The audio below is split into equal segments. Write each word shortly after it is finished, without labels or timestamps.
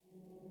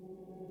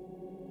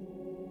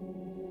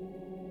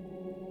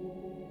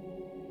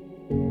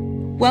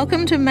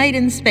Welcome to Made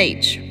in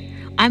Speech.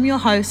 I'm your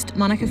host,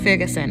 Monica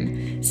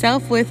Ferguson,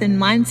 self-worth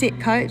and mindset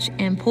coach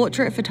and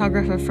portrait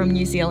photographer from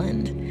New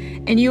Zealand.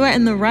 And you are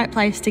in the right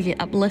place to get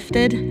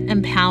uplifted,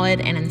 empowered,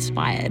 and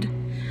inspired.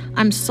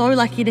 I'm so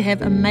lucky to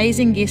have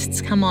amazing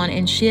guests come on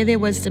and share their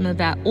wisdom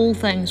about all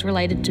things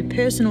related to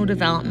personal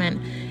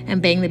development and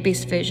being the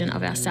best version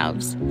of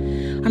ourselves.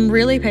 I'm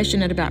really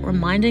passionate about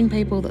reminding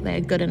people that they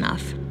are good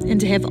enough and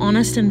to have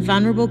honest and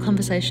vulnerable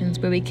conversations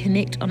where we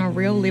connect on a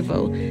real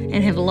level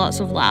and have lots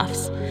of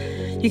laughs.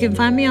 You can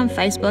find me on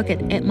Facebook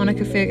at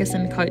Monica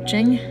Ferguson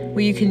Coaching,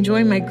 where you can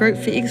join my group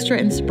for extra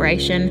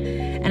inspiration,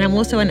 and I'm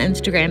also on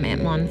Instagram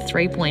at Mon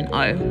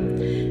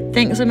 3.0.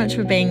 Thanks so much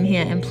for being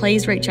here, and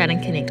please reach out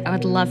and connect. I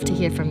would love to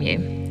hear from you.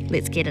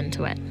 Let's get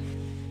into it.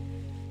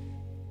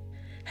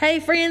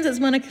 Hey friends, it's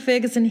Monica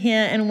Ferguson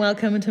here, and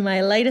welcome to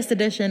my latest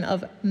edition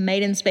of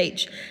Made in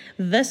Speech.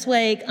 This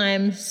week,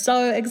 I'm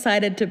so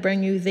excited to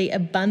bring you the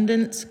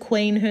abundance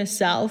queen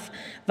herself,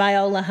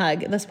 Viola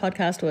Hug. This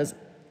podcast was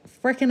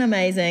freaking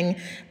amazing,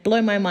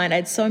 blew my mind. I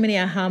had so many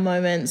aha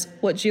moments,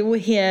 which you will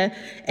hear,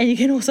 and you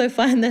can also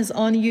find this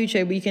on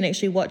YouTube where you can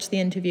actually watch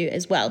the interview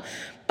as well.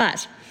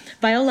 But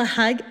Viola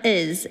Hug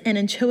is an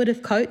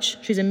intuitive coach.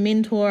 She's a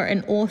mentor,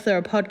 an author,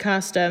 a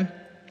podcaster,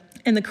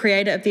 and the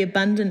creator of the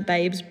Abundant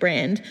Babes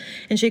brand.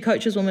 And she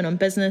coaches women on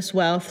business,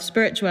 wealth,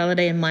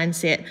 spirituality, and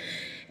mindset.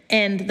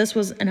 And this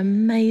was an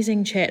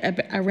amazing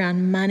chat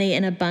around money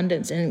and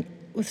abundance, and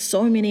with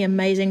so many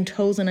amazing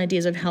tools and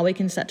ideas of how we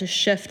can start to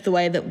shift the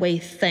way that we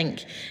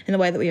think and the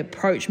way that we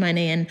approach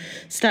money and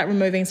start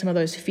removing some of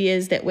those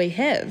fears that we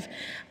have.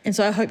 And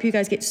so I hope you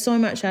guys get so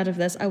much out of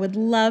this. I would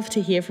love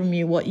to hear from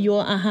you what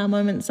your aha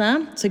moments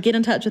are. So get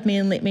in touch with me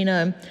and let me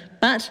know.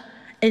 But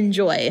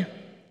enjoy.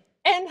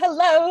 And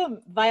hello,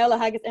 Viola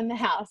Hug is in the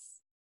house.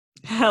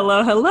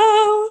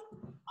 Hello.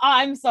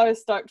 I'm so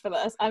stoked for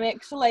this.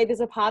 There's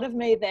a part of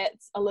me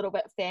that's a little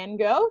bit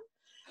fangirl.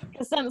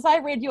 Because since I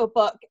read your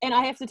book, and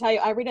I have to tell you,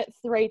 I read it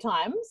 3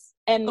 times.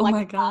 And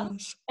my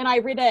gosh. And I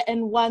read it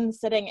in one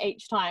sitting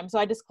each time. So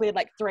I just cleared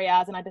 3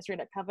 hours and I just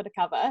read it cover to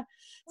cover.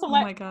 So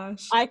my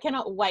gosh. I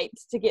cannot wait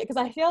to because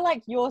I feel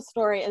like your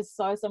story is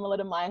so similar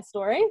to my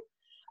story.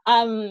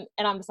 And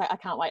I'm just I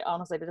can't wait,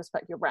 honestly, to just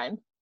pick your brain.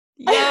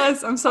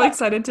 Yes, I'm so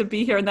excited to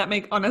be here. And that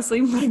makes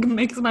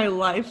my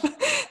life.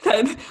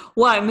 That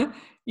 1,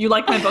 you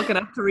like my book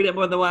enough to read it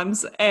more than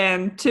once.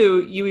 And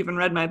 2, you even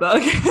read my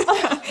book.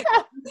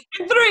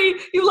 And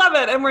 3, you love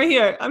it, and we're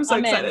here. I'm so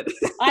excited.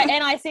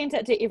 I sent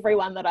it to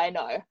everyone that I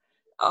know.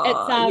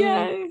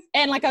 Yay.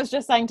 And like I was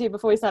just saying to you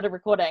before we started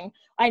recording,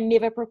 I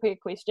never prepare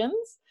questions.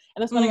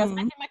 And this morning I was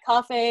making my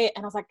coffee, and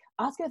I was like,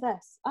 ask her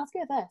this, and ask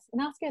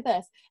her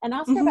this, and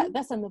ask her about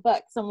this in the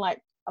book. So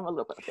I'm a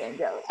little bit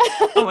fangirl.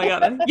 Oh my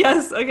god.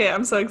 Yes. Okay.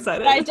 I'm so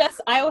excited.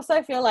 I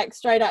also feel like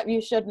straight up,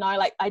 you should know,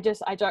 I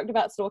joked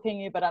about stalking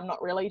you, but I'm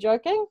not really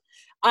joking.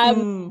 I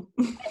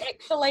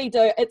actually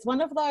do. It's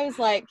one of those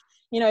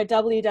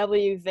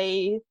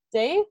WWVD,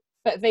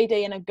 but VD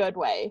in a good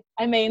way.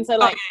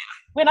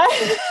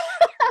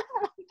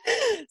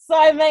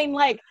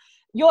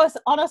 Yours,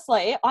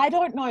 honestly, I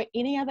don't know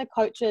any other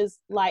coaches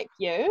like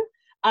you.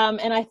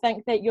 And I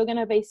think that you're going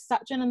to be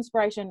such an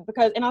inspiration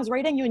and I was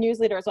reading your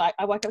newsletter as well.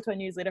 I woke up to a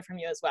newsletter from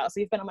you as well. So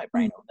you've been on my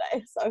brain all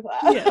day so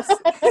far. Yes.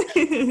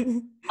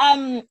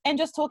 And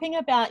just talking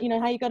about,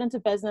 how you got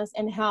into business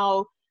and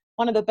how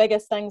one of the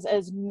biggest things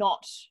is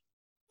not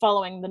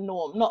following the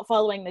norm, not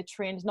following the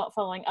trend, not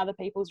following other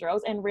people's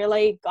rules, and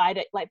really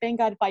being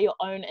guided by your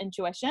own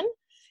intuition.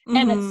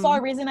 And it so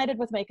resonated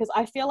with me because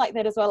I feel like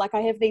that as well.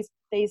 I have these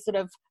sort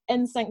of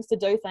instincts to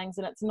do things,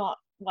 and it's not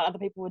what other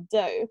people would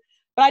do.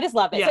 But I just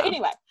love it. Yeah. So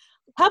anyway,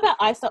 how about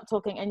I stop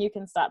talking and you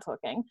can start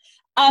talking?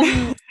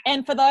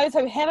 And for those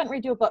who haven't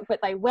read your book, but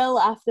they will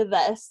after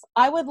this,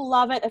 I would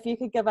love it if you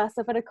could give us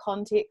a bit of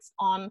context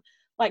on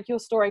your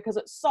story, because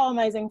it's so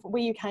amazing from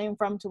where you came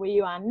from to where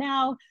you are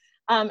now.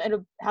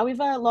 And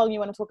however long you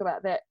want to talk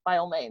about that, by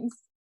all means.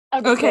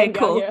 Okay,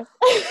 cool.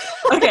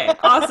 Okay,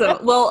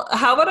 awesome. Well,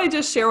 how about I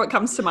just share what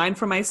comes to mind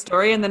from my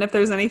story, and then if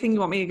there's anything you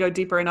want me to go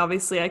deeper in,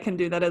 obviously I can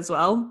do that as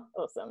well.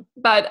 Awesome.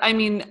 But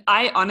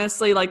I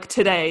honestly,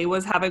 today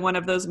was having one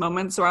of those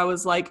moments where I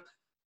was like,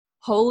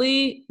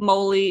 holy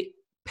moly,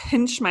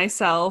 pinch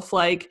myself.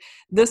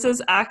 This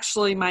is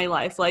actually my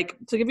life.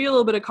 To give you a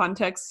little bit of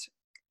context,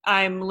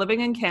 I'm living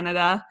in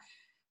Canada,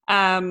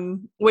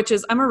 which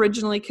is, I'm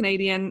originally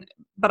Canadian,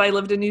 but I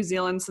lived in New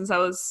Zealand since I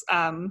was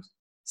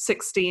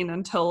 16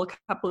 until a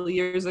couple of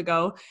years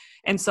ago.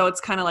 And so it's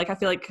kind of I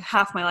feel like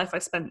half my life I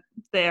spent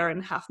there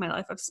and half my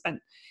life I've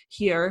spent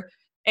here.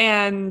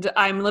 And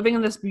I'm living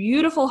in this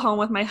beautiful home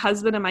with my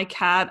husband and my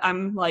cat.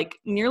 I'm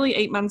nearly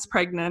 8 months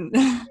pregnant.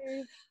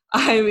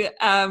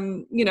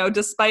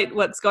 Despite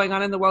what's going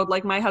on in the world,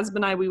 my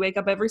husband and I, we wake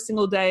up every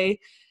single day.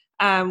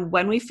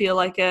 When we feel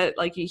like it,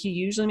 he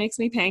usually makes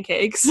me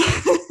pancakes.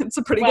 It's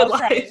a pretty good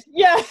life.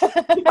 Yeah.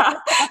 Yeah.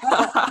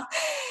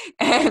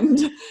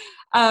 And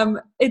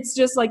it's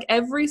just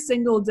every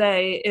single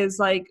day is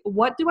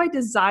what do I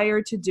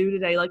desire to do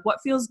today? What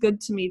feels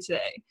good to me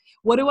today?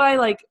 What do I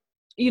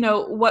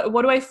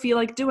what do I feel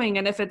like doing?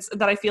 And if it's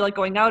that I feel like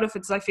going out, if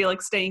it's I feel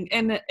like staying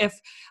in, if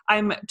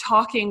I'm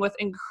talking with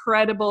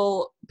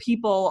incredible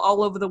people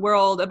all over the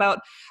world about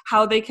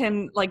how they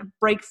can like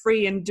break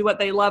free and do what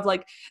they love.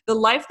 Like the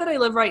life that I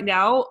live right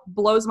now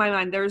blows my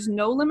mind. There's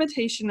no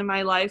limitation in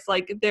my life.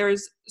 Like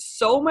there's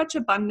so much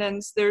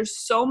abundance. There's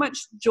so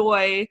much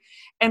joy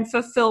and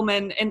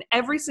fulfillment in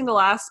every single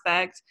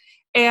aspect.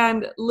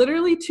 And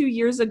literally 2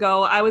 years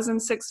ago, I was in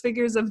 6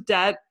 figures of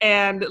debt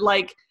and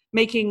like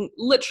making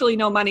literally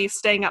no money,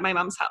 staying at my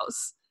mom's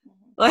house.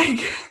 Like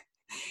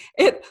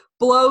it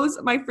blows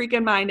my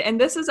freaking mind. And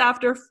this is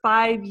after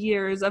 5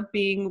 years of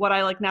being what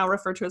I like now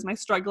refer to as my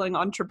struggling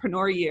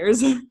entrepreneur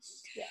years,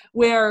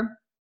 where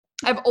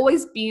I've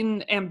always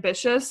been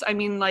ambitious. I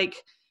mean,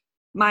 like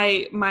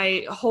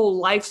my whole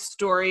life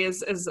story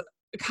is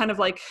kind of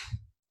like,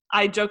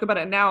 I joke about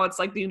it now. It's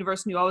like the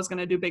universe knew I was going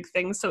to do big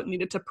things, so it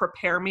needed to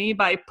prepare me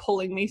by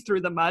pulling me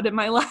through the mud in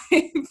my life.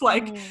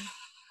 Like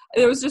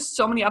there was just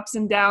so many ups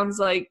and downs,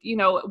 like,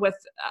 with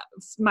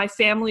my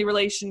family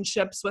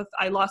relationships,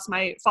 I lost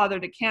my father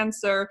to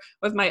cancer,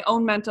 with my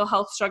own mental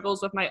health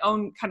struggles, with my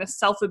own kind of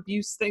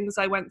self-abuse things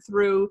I went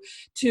through,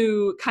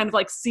 to kind of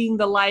like seeing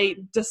the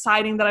light,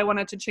 deciding that I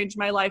wanted to change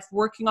my life,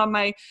 working on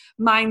my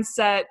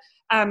mindset,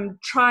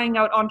 trying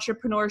out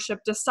entrepreneurship,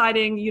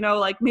 deciding,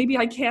 like maybe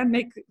I can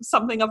make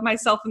something of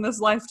myself in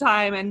this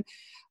lifetime,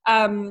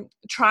 and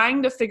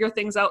trying to figure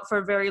things out for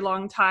a very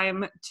long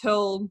time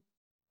till,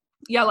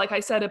 like I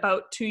said,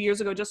 about 2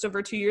 years ago, just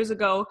over 2 years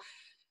ago,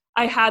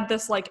 I had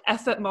this like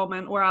effort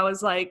moment where I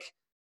was like,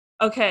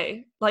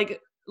 okay, like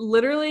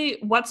literally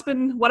what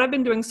I've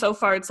been doing so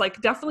far, it's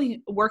like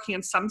definitely working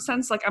in some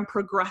sense. Like I'm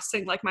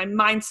progressing, like my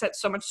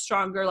mindset's so much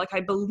stronger. Like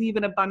I believe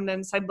in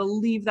abundance. I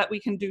believe that we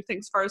can do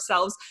things for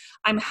ourselves.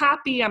 I'm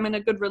happy. I'm in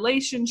a good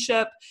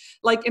relationship.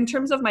 Like in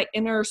terms of my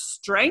inner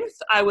strength,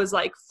 I was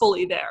like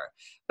fully there.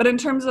 But in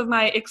terms of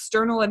my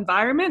external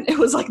environment, it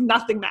was like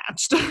nothing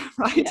matched,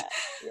 right?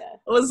 Yeah.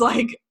 It was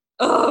like,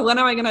 oh, when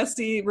am I going to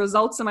see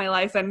results in my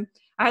life? And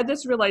I had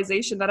this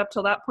realization that up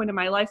till that point in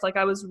my life, like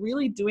I was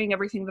really doing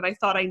everything that I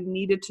thought I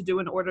needed to do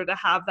in order to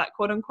have that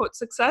quote unquote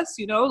success,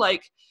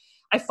 like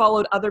I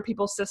followed other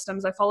people's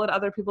systems. I followed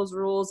other people's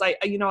rules. I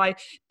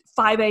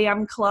 5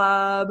 a.m.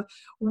 club,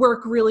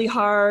 work really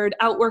hard,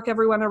 outwork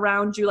everyone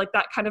around you, like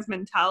that kind of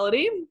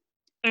mentality.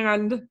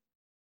 And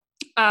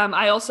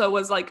I also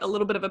was like a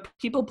little bit of a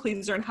people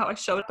pleaser in how I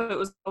showed up. It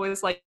was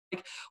always like,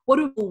 what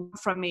do people want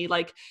from me?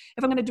 Like,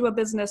 if I'm going to do a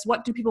business,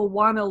 what do people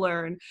want to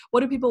learn? What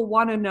do people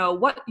want to know?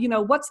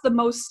 What's the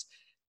most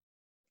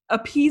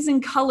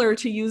appeasing color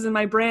to use in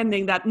my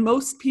branding that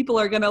most people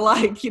are going to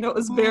like? It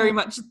was very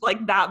much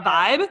like that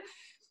vibe.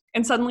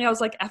 And suddenly I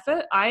was like, F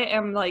it. I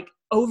am like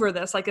over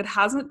this. Like, it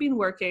hasn't been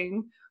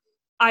working.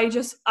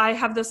 I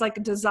have this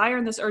like desire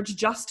and this urge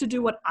just to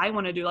do what I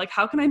want to do. Like,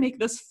 how can I make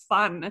this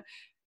fun?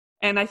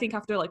 And I think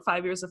after like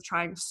 5 years of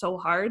trying so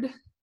hard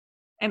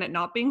and it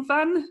not being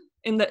fun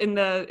in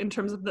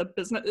terms of the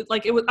business,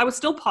 like I was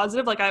still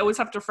positive. Like I always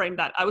have to frame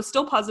that. I was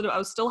still positive. I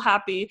was still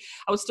happy.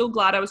 I was still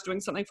glad I was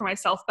doing something for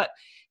myself. But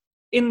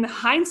in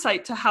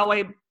hindsight to how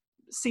I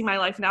see my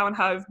life now and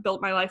how I've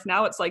built my life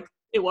now, it's like,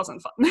 it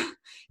wasn't fun.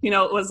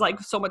 It was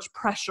like so much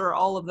pressure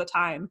all of the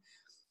time.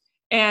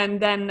 And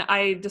then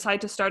I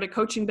decided to start a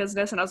coaching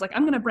business, and I was like,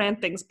 I'm going to brand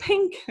things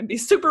pink and be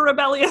super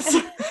rebellious.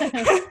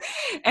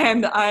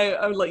 And I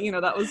like,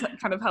 that was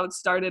kind of how it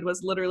started,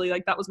 was literally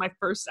like, that was my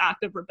first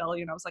act of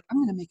rebellion. I was like, I'm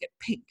going to make it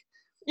pink.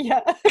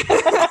 Yeah.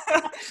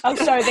 I'll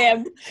show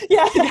them.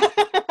 Yeah.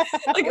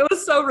 Like it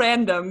was so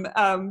random.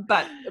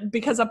 But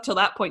because up till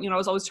that point, I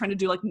was always trying to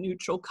do like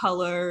neutral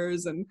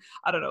colors, and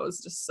I don't know, it was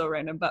just so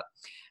random. But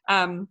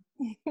and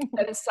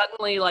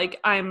suddenly like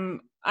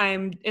I'm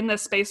in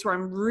this space where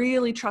I'm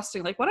really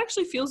trusting, like, what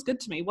actually feels good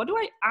to me? What do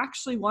I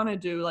actually want to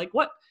do? Like,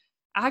 what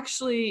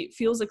actually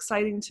feels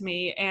exciting to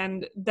me?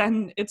 And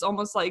then it's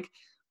almost like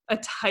a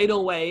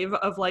tidal wave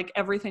of like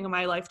everything in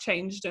my life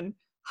changed. And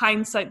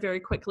hindsight, very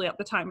quickly, at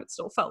the time, it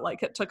still felt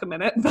like it took a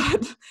minute,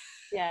 but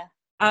yeah.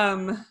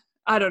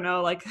 I don't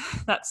know, like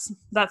that's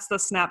the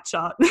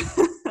snapshot.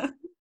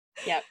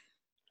 Yep.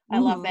 I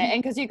love that.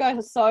 And because you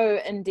go so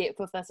in depth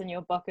with this in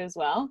your book as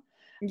well.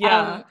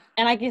 Yeah.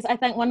 And I guess I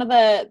think one of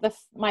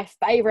my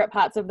favorite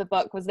parts of the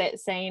book was that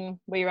scene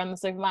where you're in the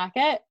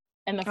supermarket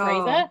in the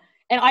freezer.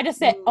 And I just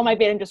sat on my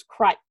bed and just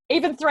cried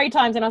even 3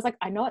 times. And I was like,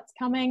 I know it's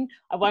coming.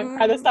 I won't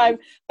cry this time.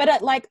 But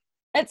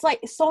it's like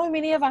so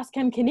many of us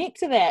can connect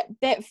to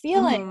that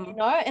feeling,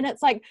 and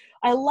it's like,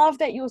 I love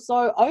that you're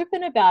so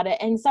open about it,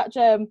 and such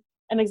an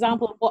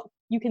example of what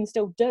you can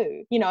still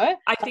do,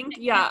 I think,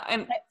 yeah.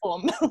 And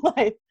platform.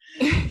 Like,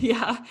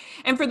 yeah.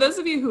 And for those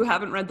of you who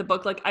haven't read the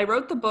book, like I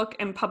wrote the book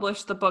and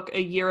published the book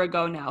a year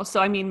ago now.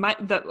 So I mean,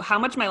 how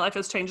much my life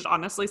has changed,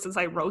 honestly, since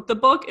I wrote the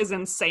book is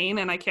insane.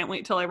 And I can't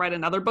wait till I write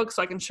another book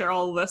so I can share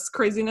all this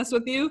craziness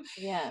with you.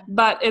 Yeah.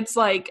 But it's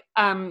like,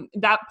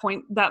 that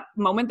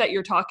moment that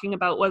you're talking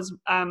about was,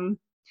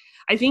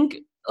 I think,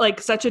 like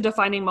such a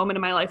defining moment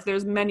in my life.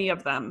 There's many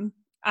of them.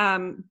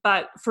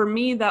 But for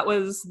me, that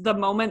was the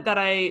moment that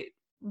I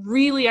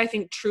really, I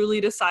think,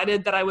 truly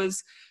decided that I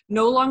was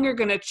no longer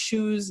going to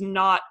choose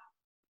not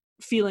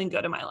feeling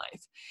good in my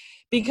life.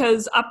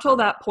 Because up till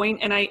that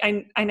point, and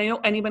I know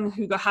anyone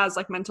who has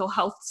like mental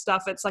health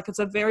stuff, it's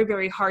a very,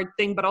 very hard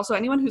thing, but also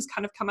anyone who's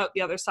kind of come out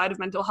the other side of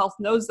mental health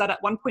knows that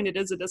at one point it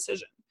is a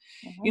decision.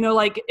 Mm-hmm. You know,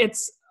 like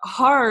it's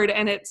hard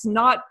and it's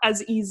not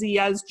as easy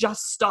as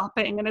just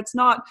stopping and it's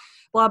not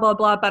blah, blah,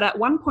 blah. But at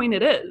one point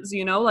it is,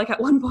 you know, like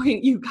at one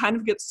point you kind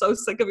of get so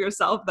sick of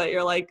yourself that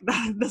you're like,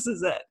 this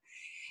is it.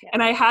 Yeah.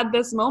 And I had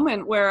this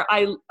moment where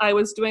I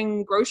was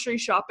doing grocery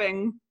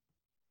shopping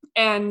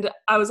and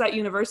I was at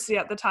university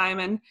at the time,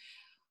 and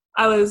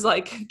I was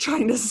like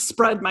trying to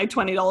spread my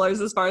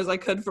 $20 as far as I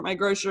could for my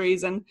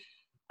groceries. And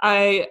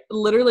I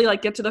literally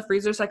like get to the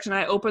freezer section.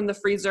 I opened the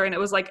freezer and it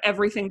was like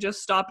everything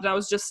just stopped. And I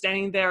was just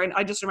standing there. And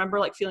I just remember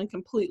like feeling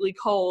completely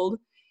cold.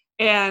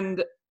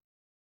 And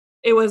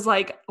it was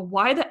like,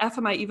 why the F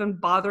am I even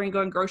bothering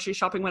going grocery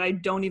shopping when I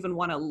don't even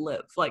want to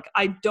live? Like,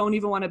 I don't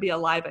even want to be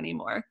alive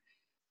anymore.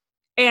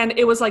 And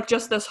it was like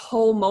just this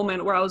whole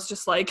moment where I was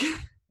just like,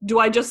 do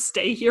I just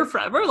stay here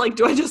forever? Like,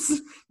 do I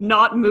just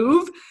not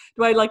move?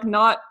 Do I like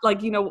not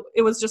like, you know,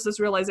 it was just this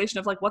realization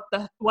of like,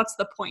 what's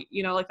the point?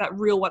 You know, like that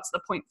real, what's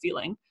the point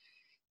feeling.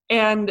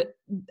 And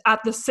at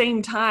the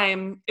same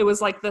time, it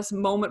was like this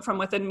moment from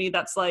within me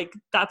that's like,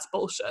 that's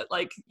bullshit.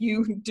 Like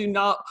you do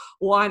not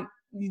want,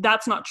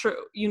 that's not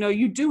true. You know,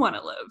 you do want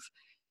to live.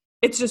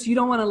 It's just, you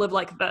don't want to live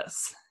like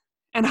this.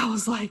 And I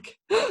was like,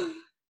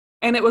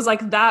 and it was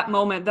like that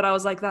moment that I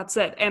was like, that's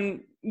it.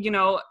 And, you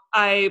know,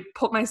 I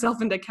put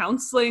myself into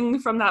counseling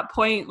from that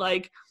point,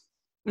 like,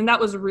 and that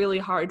was really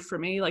hard for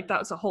me. Like, that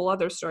was a whole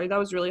other story. That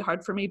was really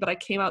hard for me, but I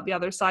came out the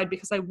other side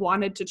because I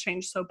wanted to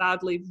change so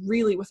badly,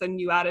 really with a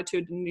new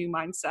attitude and new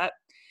mindset.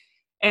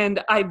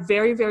 And I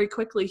very, very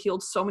quickly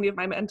healed so many of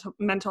my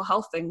mental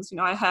health things. You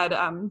know, I had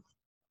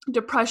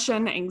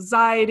depression,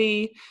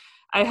 anxiety,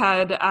 I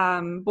had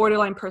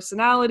borderline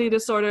personality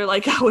disorder.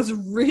 Like, I was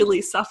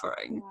really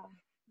suffering.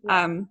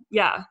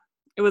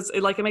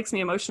 It makes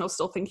me emotional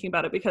still thinking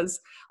about it because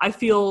I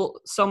feel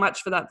so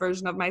much for that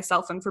version of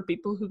myself and for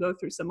people who go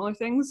through similar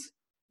things.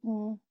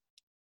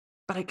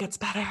 But it gets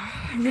better.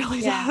 It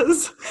really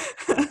does.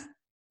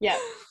 Yeah,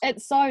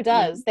 it so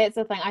does. That's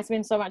the thing. I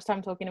spend so much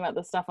time talking about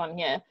this stuff on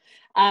here.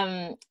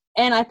 And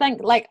I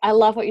think, like, I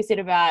love what you said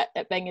about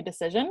it being a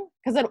decision,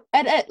 because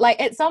it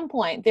like at some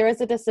point there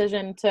is a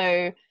decision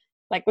to,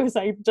 like we were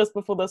saying just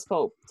before this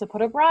call, to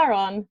put a bra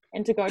on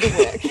and to go to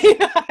work.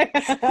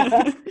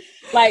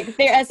 Like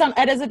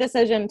it is a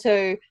decision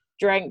to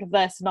drink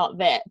this, not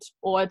that,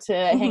 or to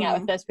hang out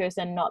with this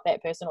person, not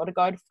that person, or to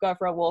go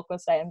for a walk or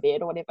stay in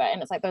bed or whatever.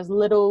 And it's like those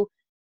little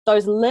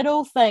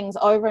things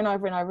over and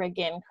over and over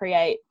again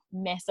create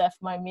massive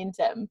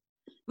momentum.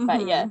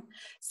 But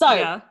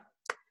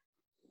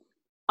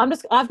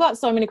I've got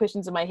so many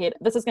questions in my head.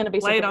 This is going to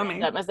be super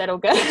random. Is that all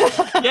good?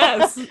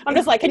 Yes. I'm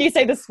just like, can you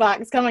see the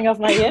sparks coming off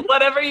my head?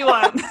 Whatever you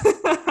want.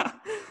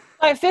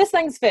 So first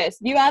things first,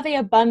 you are the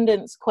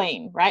abundance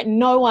queen, right?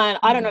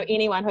 I don't know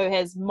anyone who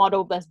has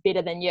modeled this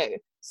better than you.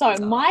 So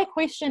my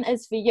question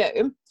is for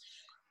you,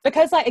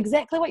 because like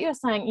exactly what you're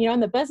saying, you know, in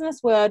the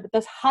business world,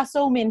 this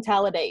hustle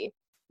mentality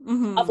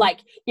of like,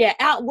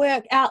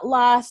 outwork,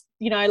 outlast,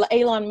 you know, like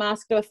Elon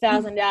Musk, do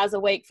 1,000 hours a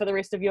week for the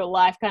rest of your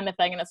life kind of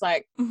thing. And it's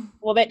like,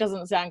 well, that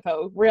doesn't sound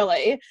cool,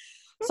 really.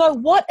 So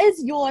what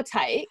is your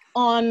take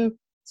on,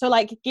 so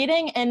like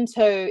getting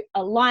into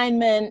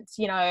alignment,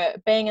 you know,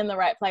 being in the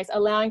right place,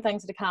 allowing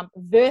things to come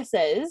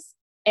versus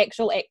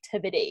actual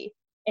activity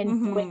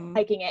and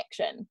taking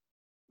action?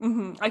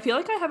 I feel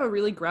like I have a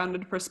really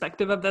grounded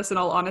perspective of this, in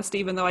all honesty,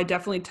 even though I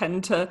definitely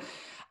tend to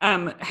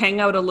hang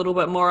out a little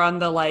bit more on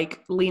the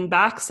like lean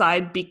back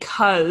side,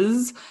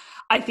 because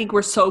I think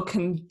we're so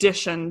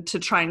conditioned to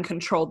try and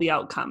control the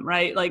outcome,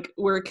 right? Like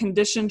we're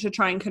conditioned to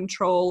try and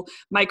control,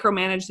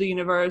 micromanage the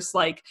universe,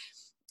 like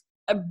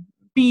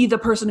be the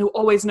person who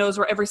always knows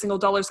where every single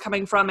dollar is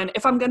coming from. And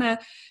if I'm going to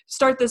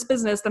start this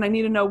business, then I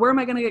need to know where am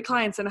I going to get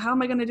clients and how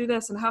am I going to do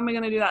this and how am I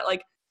going to do that?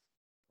 Like,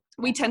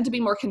 we tend to be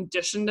more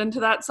conditioned into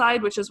that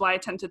side, which is why I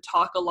tend to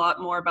talk a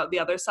lot more about the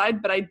other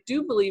side. But I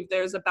do believe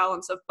there's a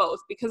balance of both,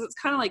 because it's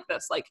kind of like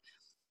this, like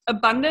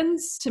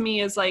abundance to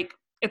me is like,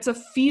 it's a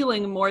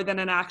feeling more than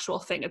an actual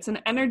thing. It's an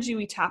energy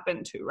we tap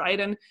into, right?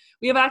 And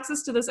we have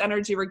access to this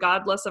energy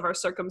regardless of our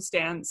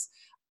circumstance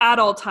at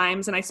all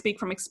times. And I speak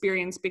from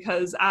experience,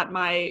 because at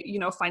my, you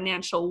know,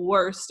 financial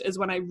worst is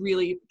when I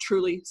really,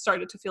 truly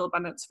started to feel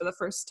abundance for the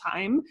first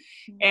time.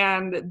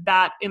 And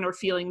that inner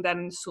feeling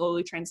then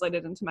slowly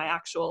translated into my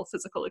actual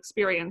physical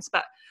experience.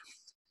 But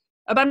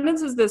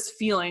abundance is this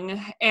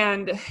feeling,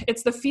 and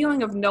it's the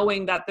feeling of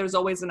knowing that there's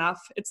always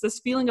enough. It's this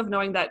feeling of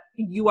knowing that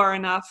you are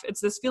enough.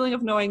 It's this feeling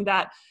of knowing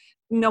that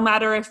no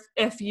matter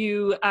if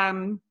you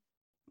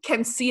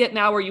can see it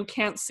now or you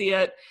can't see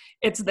it,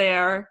 it's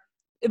there.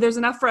 There's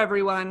enough for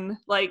everyone.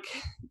 Like,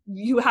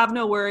 you have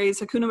no worries,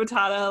 Hakuna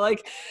Matata,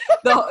 like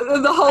the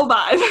whole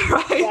vibe,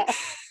 right? Yeah.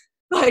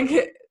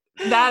 Like,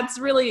 that's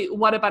really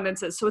what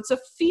abundance is. So it's a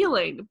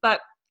feeling, but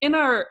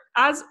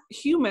as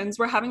humans,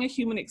 we're having a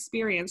human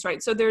experience,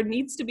 right? So there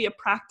needs to be a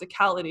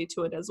practicality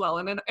to it as well.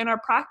 And in our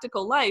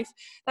practical life,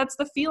 that's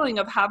the feeling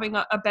of having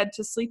a bed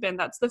to sleep in.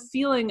 That's the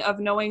feeling of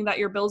knowing that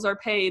your bills are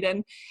paid.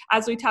 And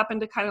as we tap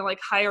into kind of like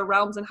higher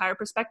realms and higher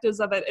perspectives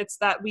of it, it's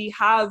that we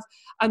have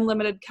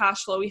unlimited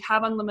cash flow, we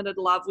have unlimited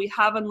love, we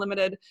have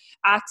unlimited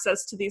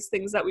access to these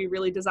things that we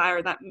really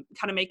desire that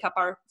kind of make up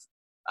our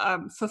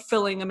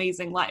fulfilling,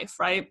 amazing life,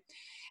 right?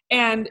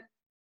 And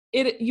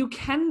you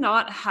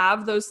cannot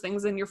have those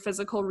things in your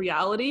physical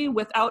reality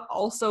without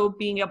also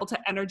being able to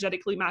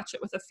energetically match it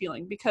with a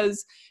feeling,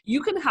 because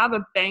you can have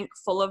a bank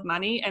full of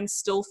money and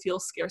still feel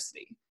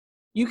scarcity.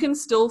 You can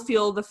still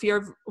feel the fear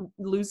of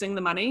losing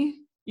the money.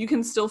 You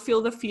can still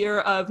feel the fear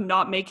of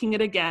not making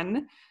it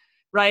again,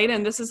 right?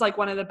 And this is like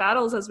one of the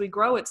battles as we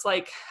grow. It's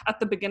like at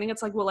the beginning,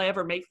 it's like, will I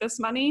ever make this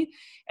money?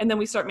 And then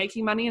we start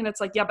making money and it's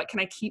like, yeah, but can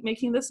I keep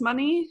making this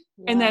money?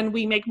 Yeah. And then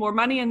we make more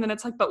money and then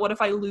it's like, but what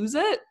if I lose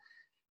it?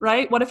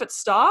 Right? What if it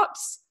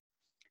stops?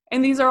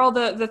 And these are all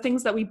the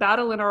things that we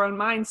battle in our own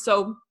minds.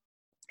 So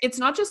it's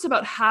not just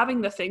about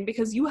having the thing,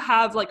 because you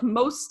have, like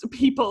most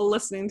people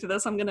listening to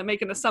this, I'm going to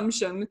make an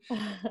assumption.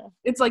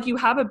 It's like you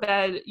have a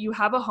bed, you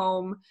have a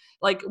home,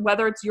 like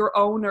whether it's your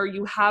own or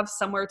you have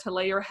somewhere to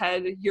lay your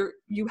head,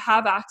 you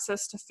have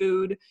access to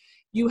food,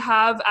 you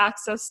have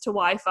access to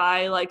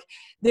Wi-Fi. Like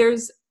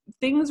there's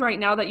things right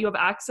now that you have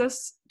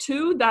access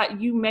to that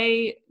you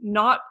may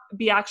not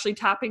be actually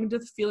tapping into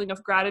the feeling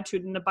of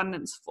gratitude and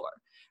abundance for,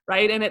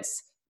 right? And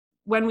it's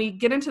when we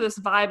get into this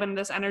vibe and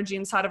this energy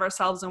inside of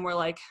ourselves and we're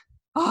like,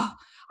 oh,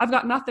 I've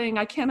got nothing,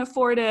 I can't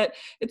afford it,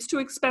 it's too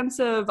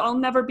expensive, I'll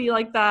never be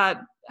like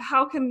that,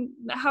 how come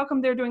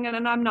they're doing it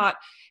and I'm not?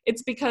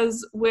 It's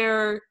because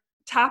we're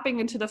tapping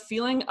into the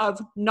feeling of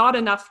not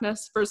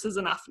enoughness versus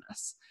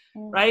enoughness,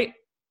 right?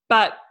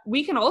 But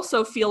we can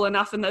also feel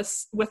enough in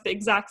this with the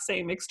exact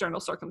same external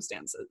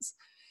circumstances.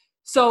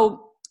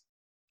 So,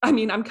 I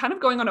mean, I'm kind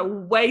of going on a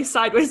way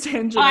sideways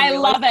tangent. I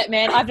love it,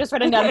 man. I've just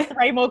written down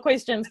 3 more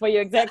questions for you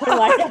exactly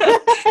like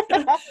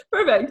it.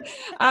 Perfect.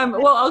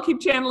 Well, I'll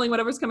keep channeling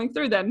whatever's coming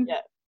through then.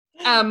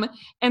 Yeah.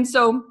 And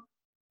so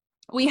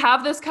we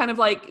have this kind of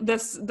like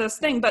this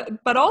thing,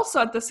 but also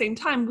at the same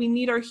time, we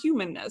need our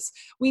humanness.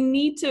 We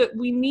need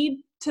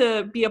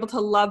to be able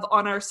to love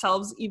on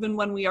ourselves even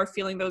when we are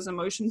feeling those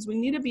emotions. We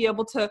need to be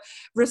able to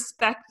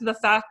respect the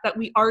fact that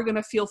we are going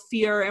to feel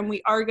fear and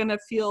we are going to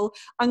feel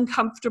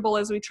uncomfortable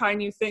as we try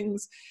new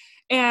things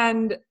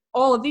and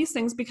all of these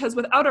things, because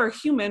without our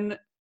human,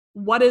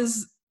 what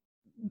is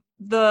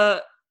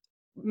the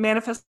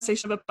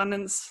manifestation of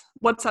abundance?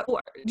 What's that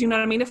for? Do you know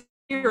what I mean? If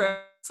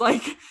it's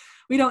like,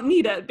 we don't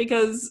need it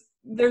because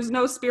there's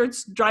no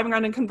spirits driving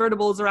around in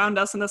convertibles around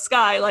us in the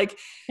sky. Like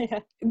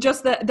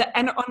just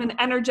on an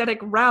energetic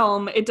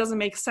realm, it doesn't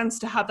make sense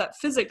to have that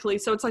physically.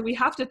 So it's like, we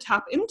have to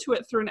tap into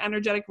it through an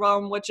energetic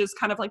realm, which is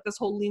kind of like this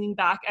whole leaning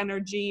back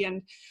energy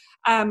and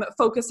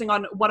focusing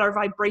on what our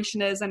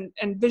vibration is and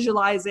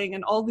visualizing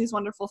and all these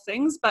wonderful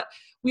things. But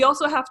we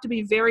also have to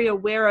be very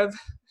aware of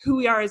who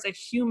we are as a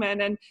human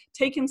and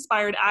take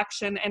inspired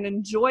action and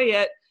enjoy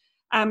it.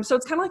 So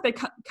it's kind of like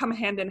they come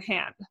hand in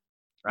hand,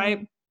 right?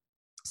 Mm-hmm.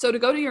 So to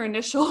go to your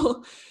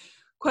initial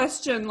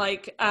question,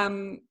 like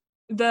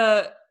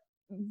the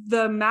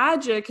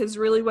magic is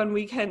really when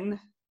we can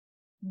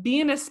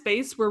be in a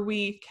space where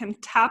we can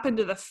tap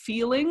into the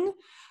feeling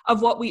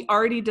of what we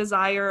already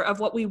desire, of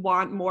what we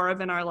want more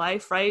of in our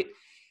life, right?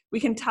 We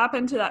can tap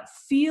into that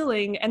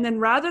feeling, and then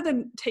rather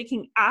than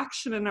taking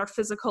action in our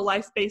physical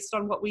life based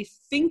on what we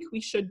think we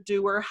should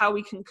do or how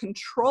we can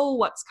control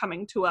what's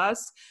coming to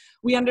us,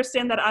 we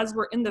understand that as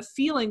we're in the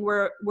feeling,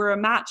 we're a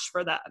match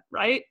for that,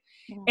 right?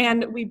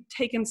 And we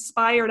take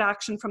inspired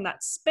action from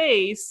that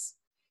space.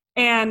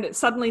 And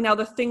suddenly now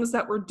the things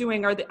that we're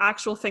doing are the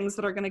actual things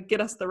that are going to get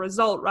us the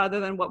result rather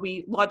than what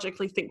we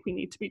logically think we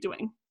need to be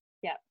doing.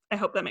 Yeah. I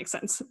hope that makes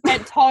sense.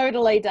 It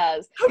totally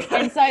does.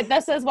 Okay. And so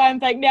this is why I'm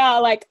thinking now,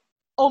 like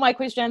all my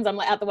questions, I'm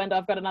like out the window.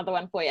 I've got another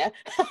one for you.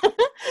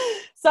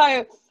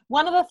 So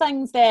one of the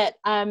things that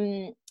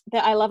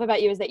I love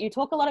about you is that you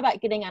talk a lot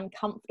about getting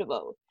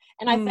uncomfortable.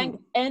 And I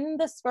think in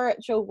the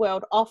spiritual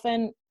world,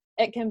 often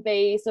it can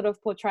be sort of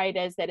portrayed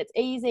as that it's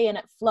easy and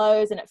it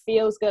flows and it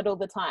feels good all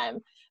the time.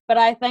 But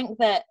I think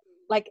that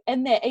like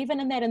even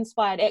in that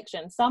inspired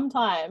action,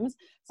 sometimes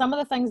some of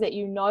the things that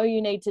you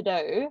need to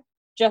do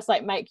just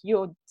like make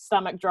your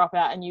stomach drop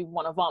out and you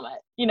want to vomit,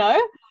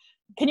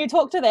 Can you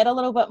talk to that a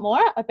little bit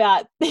more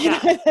about?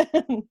 Yeah.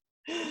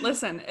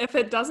 Listen, if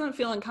it doesn't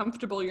feel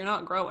uncomfortable, you're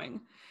not growing.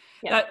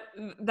 Yeah.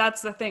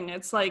 That's the thing.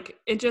 It's like,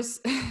 it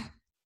just...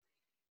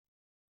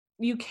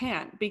 You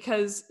can't,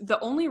 because the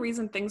only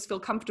reason things feel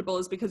comfortable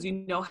is because you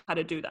know how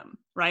to do them,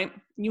 right?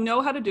 You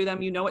know how to do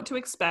them, you know what to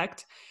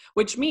expect,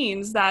 which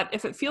means that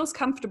if it feels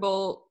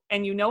comfortable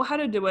and you know how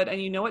to do it and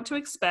you know what to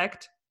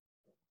expect,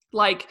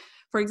 like,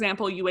 for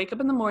example, you wake up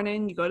in the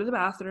morning, you go to the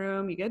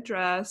bathroom, you get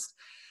dressed,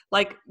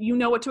 like, you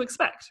know what to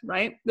expect,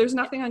 right? There's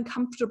nothing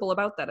uncomfortable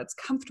about that. It's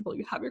comfortable.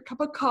 You have your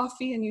cup of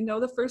coffee and you know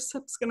the first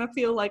sip's going to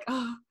feel like,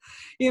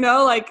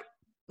 like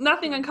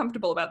nothing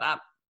uncomfortable about that.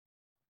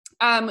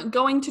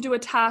 Going to do a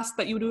task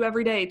that you do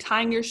every day,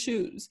 tying your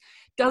shoes,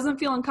 doesn't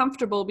feel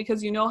uncomfortable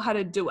because you know how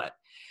to do it.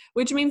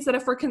 Which means that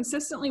if we're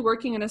consistently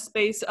working in a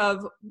space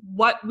of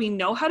what we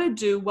know how to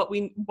do, what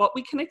we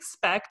can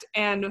expect,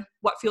 and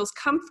what feels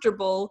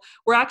comfortable,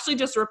 we're actually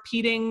just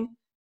repeating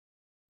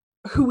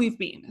who we've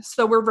been.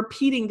 So we're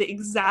repeating the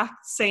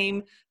exact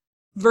same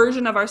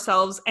version of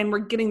ourselves, and we're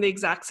getting the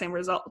exact same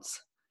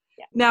results.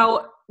 Yeah.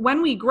 Now,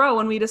 when we grow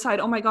and we decide,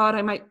 oh my God,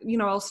 I might,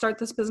 I'll start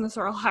this business,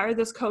 or I'll hire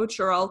this coach,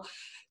 or I'll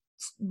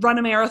run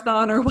a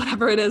marathon, or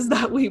whatever it is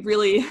that we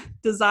really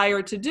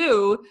desire to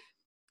do.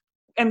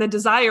 And the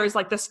desire is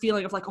like this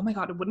feeling of like, oh my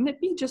God, wouldn't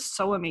it be just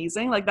so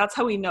amazing? Like, that's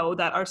how we know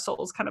that our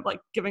soul is kind of like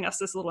giving us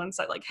this little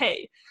insight, like,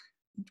 hey,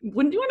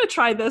 wouldn't you want to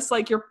try this?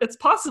 Like, it's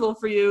possible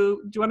for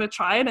you. Do you want to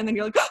try it? And then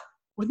you're like, oh,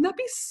 wouldn't that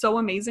be so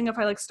amazing if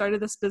I like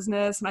started this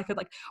business and I could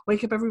like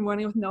wake up every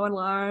morning with no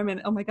alarm,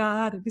 and oh my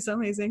God, it'd be so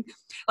amazing.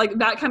 Like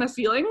that kind of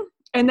feeling.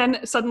 And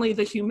then suddenly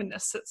the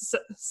humanness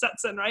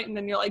sets in, right? And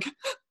then you're like,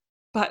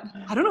 but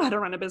I don't know how to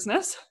run a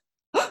business.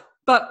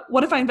 But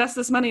what if I invest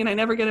this money and I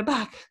never get it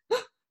back?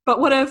 But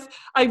what if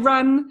I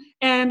run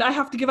and I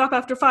have to give up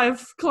after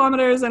 5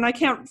 kilometers and I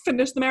can't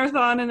finish the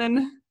marathon and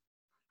then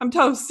I'm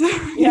toast?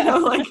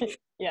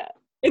 Yeah.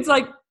 It's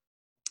like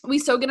we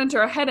so get into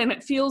our head and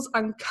it feels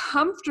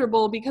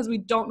uncomfortable because we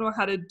don't know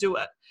how to do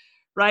it,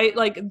 right?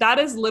 Like that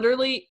is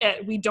literally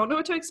it. We don't know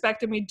what to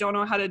expect and we don't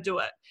know how to do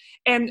it.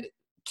 And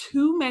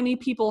too many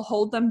people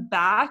hold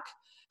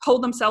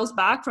themselves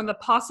back from the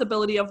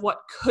possibility of what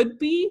could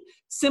be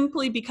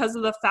simply because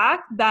of the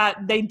fact that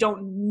they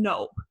don't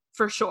know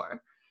for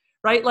sure.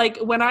 Right? Like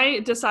when I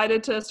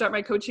decided to start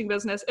my coaching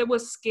business, it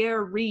was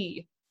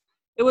scary.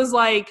 It was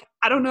like,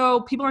 I don't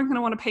know, people aren't going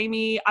to want to pay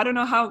me. I don't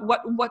know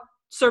what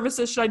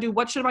services should I do?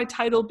 What should my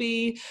title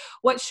be?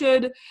 What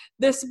should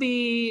this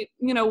be?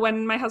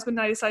 When my husband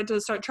and I decided to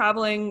start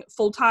traveling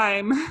full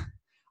time,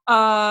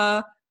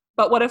 but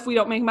what if we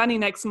don't make money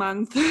next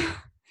month?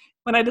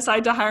 When I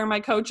decided to hire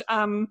my coach,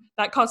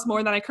 that costs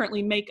more than I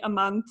currently make a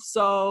month.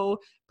 So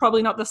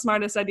probably not the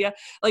smartest idea.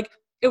 Like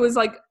it was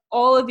like,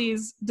 all of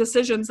these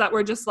decisions that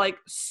were just like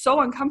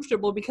so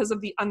uncomfortable because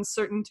of the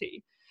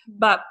uncertainty.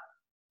 But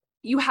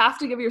you have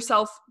to give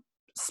yourself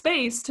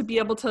space to be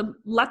able to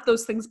let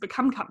those things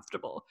become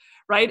comfortable,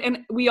 right? And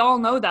we all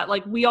know that.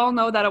 Like we all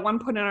know that at one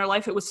point in our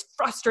life, it was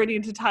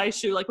frustrating to tie a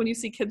shoe. Like when you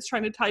see kids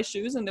trying to tie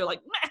shoes and they're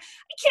like, I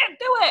can't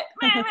do it.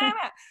 Meh, meh,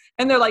 meh.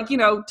 And they're like,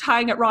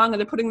 tying it wrong and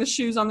they're putting the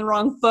shoes on the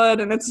wrong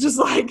foot. And it's just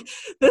like,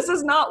 this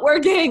is not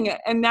working.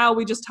 And now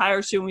we just tie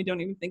our shoe and we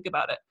don't even think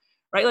about it.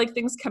 Right? Like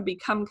things can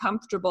become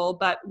comfortable,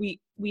 but we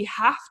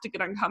have to get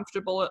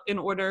uncomfortable in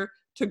order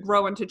to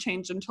grow and to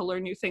change and to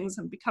learn new things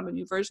and become a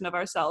new version of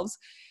ourselves.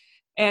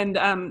 And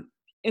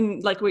in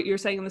like what you're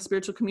saying in the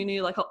spiritual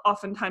community, like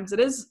oftentimes it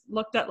is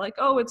looked at like,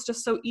 oh, it's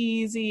just so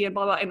easy and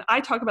blah, blah. And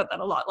I talk about that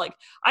a lot. Like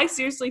I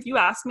seriously, if you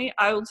ask me,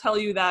 I will tell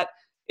you that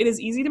it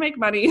is easy to make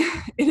money.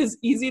 It is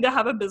easy to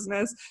have a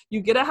business. You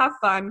get to have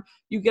fun.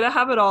 You get to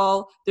have it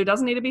all. There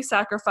doesn't need to be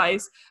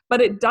sacrifice, but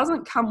it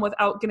doesn't come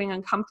without getting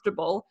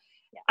uncomfortable.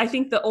 I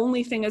think the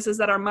only thing is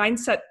that our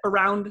mindset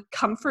around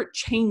comfort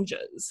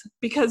changes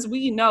because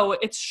we know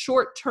it's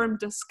short-term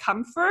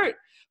discomfort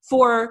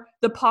for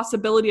the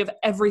possibility of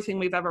everything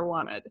we've ever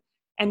wanted.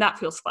 And that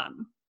feels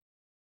fun.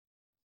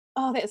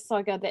 Oh, that's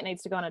so good. That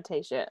needs to go on a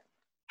t-shirt.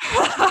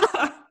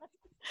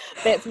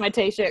 That's my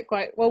t-shirt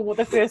quote. Well,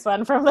 the first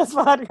one from this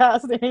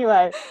podcast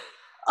anyway.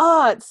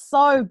 Oh, it's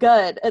so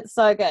good. It's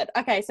so good.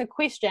 Okay, so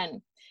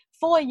question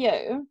for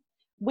you.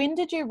 When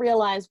did you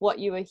realize what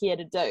you were here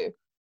to do?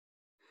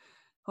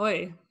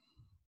 Oi.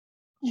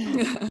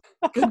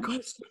 Good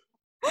question.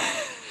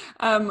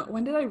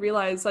 When did I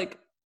realize, like,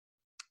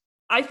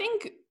 I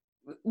think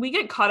we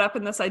get caught up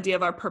in this idea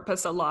of our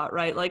purpose a lot,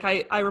 right? Like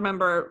I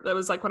remember that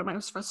was like one of my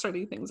most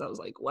frustrating things. I was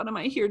like, what am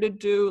I here to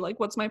do? Like,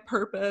 what's my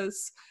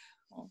purpose?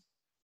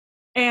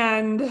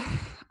 And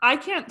I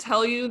can't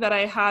tell you that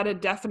I had a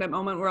definite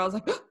moment where I was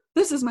like, oh,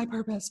 this is my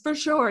purpose for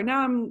sure.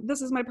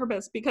 This is my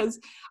purpose, because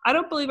I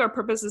don't believe our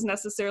purpose is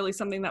necessarily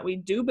something that we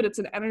do, but it's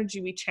an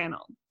energy we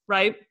channel,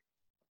 right?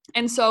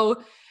 And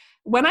so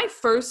when I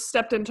first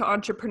stepped into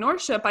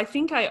entrepreneurship, I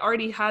think I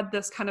already had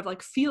this kind of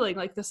like feeling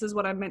like this is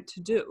what I'm meant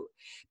to do,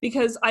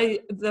 because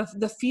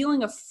the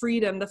feeling of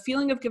freedom, the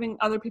feeling of giving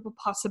other people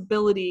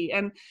possibility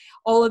and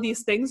all of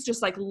these things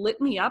just like lit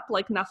me up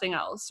like nothing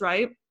else,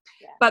 right?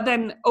 Yeah. But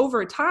then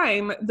over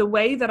time, the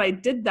way that I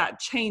did that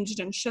changed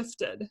and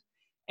shifted.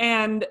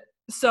 And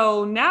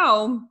so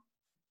now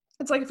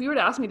it's like, if you were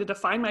to ask me to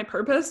define my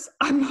purpose,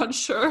 I'm not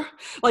sure,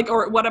 like,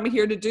 or what I'm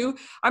here to do,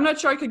 I'm not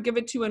sure I could give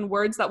it to you in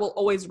words that will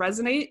always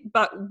resonate.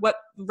 But what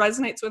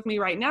resonates with me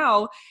right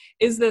now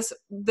is this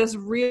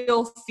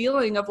real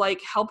feeling of like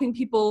helping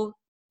people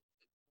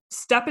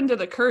step into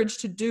the courage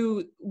to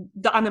do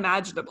the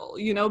unimaginable,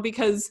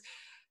 because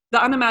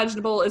the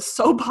unimaginable is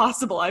so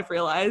possible, I've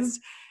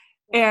realized.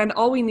 And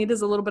all we need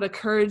is a little bit of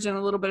courage and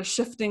a little bit of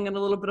shifting and a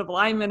little bit of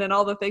alignment and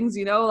all the things,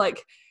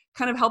 like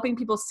kind of helping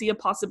people see a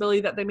possibility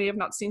that they may have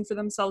not seen for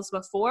themselves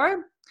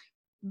before.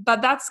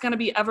 but that's going to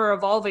be ever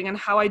evolving. And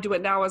how I do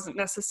it now isn't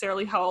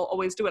necessarily how I'll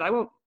always do it. I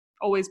won't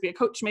always be a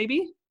coach,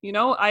 maybe,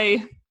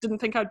 I didn't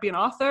think I'd be an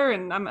author,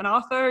 and I'm an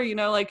author,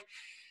 like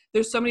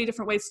there's so many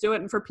different ways to do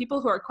it. And for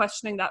people who are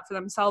questioning that for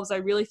themselves, I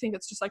really think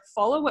it's just like,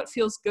 follow what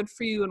feels good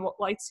for you and what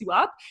lights you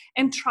up,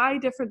 and try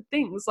different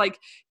things. Like,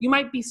 you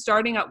might be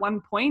starting at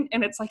one point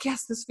and it's like,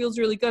 yes, this feels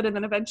really good. And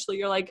then eventually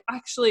you're like,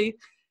 actually,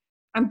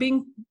 I'm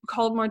being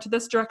called more into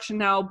this direction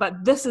now, but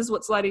this is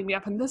what's lighting me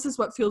up, and this is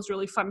what feels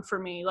really fun for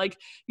me. Like,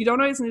 you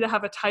don't always need to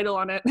have a title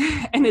on it,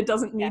 and it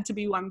doesn't need to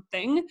be one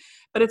thing,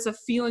 but it's a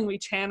feeling we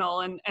channel.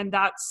 And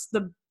that's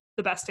the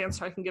best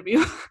answer I can give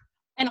you.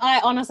 And I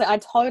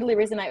totally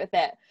resonate with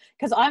that,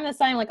 because I'm the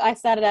same. Like, I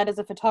started out as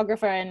a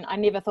photographer and I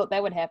never thought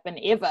that would happen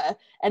ever.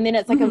 And then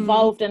it's like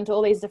evolved into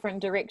all these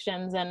different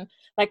directions. And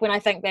like, when I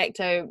think back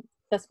to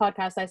this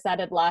podcast I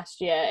started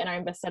last year, and I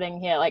remember sitting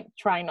here like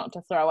trying not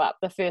to throw up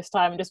the first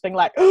time and just being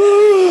like,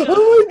 oh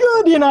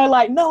my God,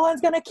 like no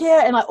one's going to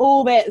care. And like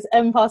all that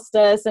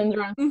imposter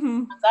syndrome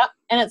comes up.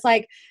 And it's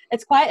like,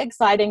 it's quite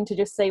exciting to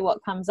just see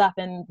what comes up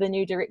and the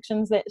new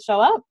directions that show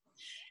up.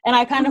 And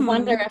I kind of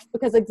wonder if,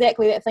 because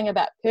exactly that thing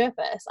about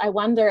purpose, I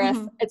wonder if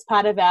it's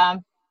part of our,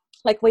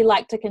 like, we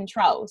like to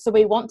control. So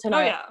we want to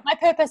know, my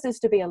purpose is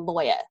to be a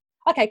lawyer.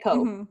 Okay,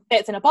 cool.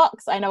 That's in a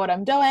box. I know what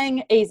I'm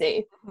doing.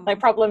 Easy.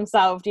 Like, problem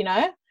solved,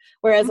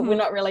 Whereas we're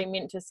not really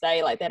meant to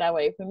stay like that, are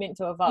we? We're meant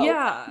to evolve.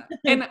 Yeah.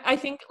 And I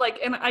think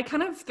and I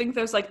kind of think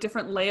there's like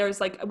different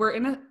layers. Like,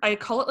 I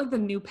call it like the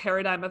new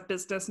paradigm of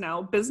business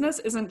now. Business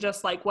isn't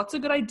just like, what's a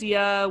good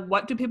idea?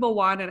 What do people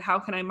want? And how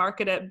can I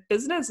market it?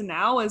 Business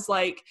now is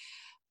like,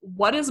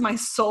 what is my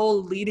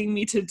soul leading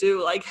me to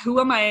do? Like,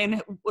 who am I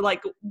in?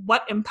 Like,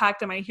 what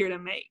impact am I here to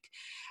make?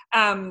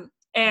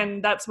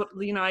 And that's what,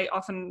 I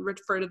often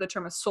refer to the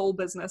term as soul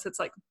business. It's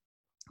like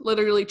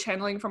literally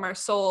channeling from our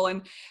soul.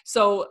 And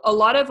so a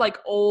lot of like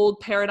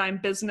old paradigm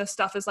business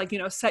stuff is like,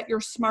 set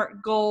your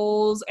SMART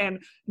goals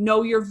and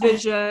know your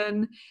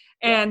vision.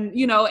 And,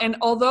 and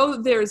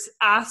although there's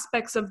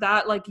aspects of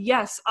that, like,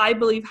 yes, I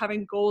believe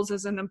having goals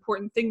is an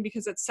important thing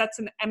because it sets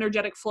an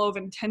energetic flow of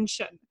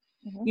intention.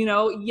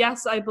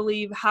 Yes, I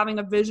believe having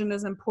a vision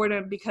is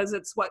important because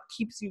it's what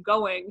keeps you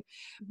going.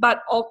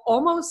 But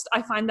almost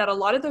I find that a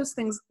lot of those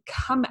things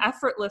come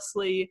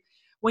effortlessly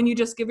when you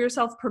just give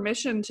yourself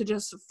permission to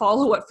just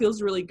follow what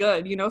feels really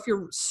good. If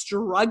you're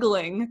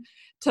struggling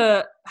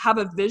to have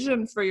a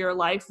vision for your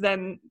life,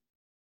 then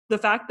the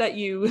fact that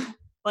you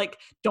like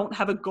don't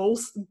have a goal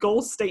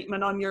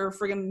statement on your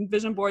friggin'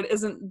 vision board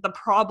isn't the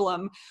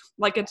problem.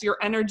 Like, it's your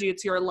energy,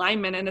 it's your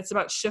alignment, and it's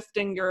about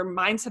shifting your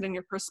mindset and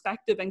your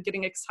perspective and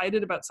getting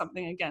excited about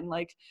something again.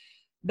 Like,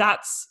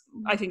 that's,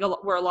 I think,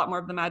 where a lot more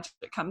of the magic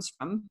comes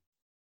from.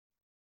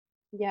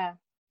 Yeah,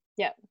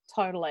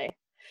 totally.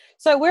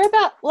 So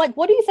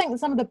what do you think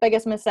some of the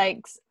biggest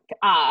mistakes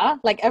are,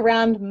 like,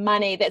 around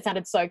money? That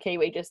sounded so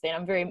Kiwi just then.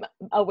 I'm very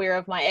aware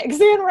of my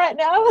accent right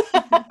now.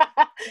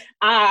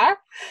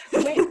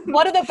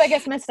 What are the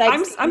biggest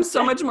mistakes? I'm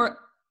so much more.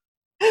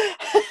 I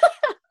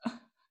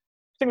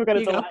think we've got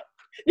to delay.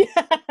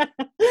 Yeah.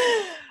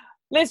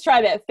 Let's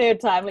try that third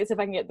time. Let's see if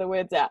I can get the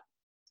words out.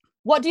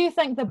 What do you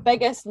think the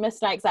biggest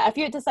mistakes are? If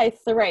you had to say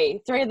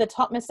three of the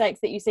top mistakes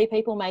that you see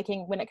people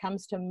making when it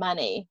comes to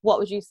money, what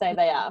would you say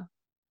they are?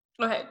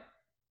 Okay.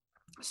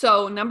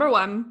 So number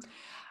one,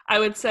 I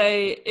would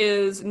say,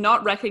 is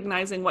not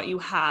recognizing what you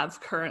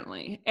have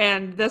currently.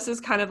 And this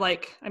is kind of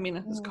like,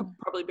 this could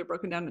probably be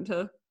broken down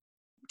into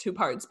two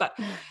parts, but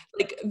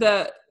like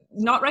the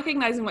not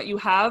recognizing what you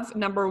have.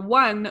 Number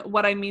one,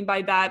 what I mean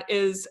by that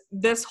is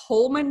this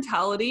whole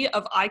mentality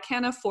of, I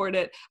can't afford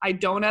it. I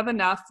don't have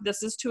enough.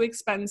 This is too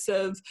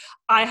expensive.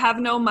 I have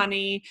no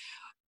money.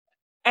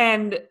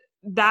 And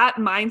that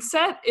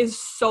mindset is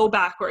so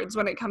backwards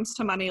when it comes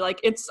to money. Like,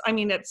 it's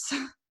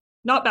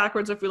not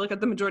backwards if we look at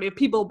the majority of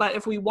people, but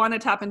if we want to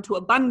tap into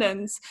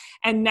abundance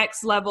and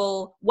next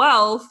level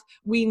wealth,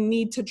 we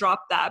need to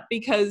drop that,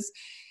 because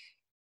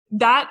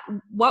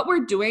what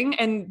we're doing,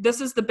 and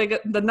this is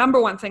the number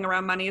one thing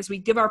around money, is we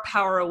give our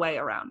power away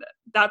around it.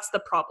 That's the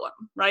problem,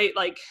 right?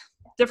 Like,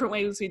 different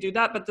ways we do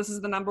that, but this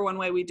is the number one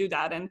way we do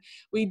that. And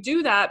we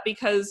do that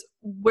because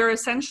we're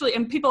essentially,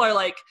 and people are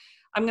like,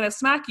 I'm going to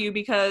smack you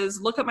because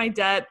look at my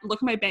debt,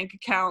 look at my bank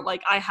account,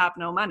 like, I have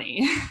no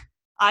money.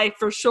 I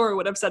for sure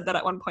would have said that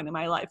at one point in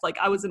my life. Like,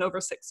 I was in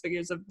over 6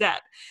 figures of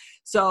debt.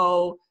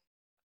 So,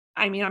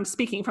 I'm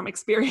speaking from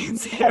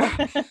experience here.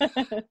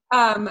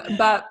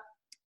 But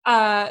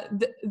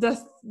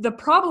the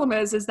problem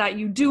is that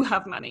you do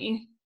have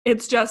money.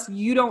 It's just,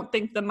 you don't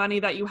think the money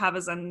that you have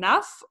is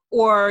enough,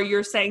 or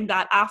you're saying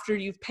that after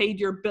you've paid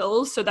your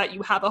bills so that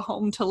you have a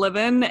home to live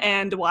in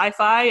and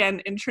Wi-Fi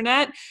and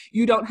internet,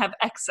 you don't have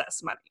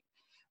excess money,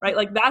 right?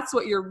 Like, that's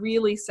what you're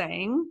really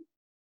saying.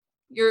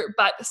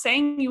 But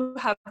saying you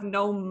have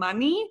no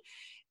money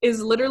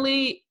is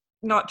literally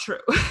not true,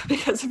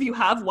 because if you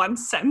have 1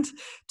 cent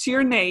to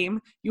your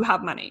name, you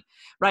have money,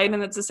 right?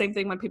 And it's the same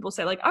thing when people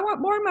say, like, I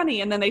want more money,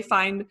 and then they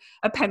find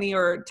a penny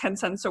or 10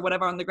 cents or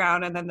whatever on the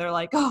ground, and then they're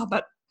like, oh,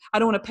 but I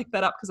don't want to pick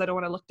that up because I don't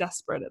want to look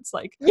desperate. It's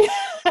like,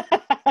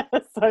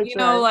 So you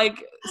know, true.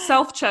 like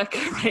self-check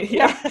right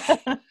here.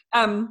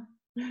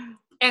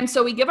 And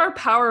so we give our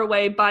power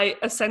away by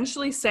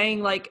essentially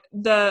saying like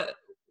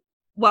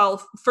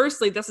well,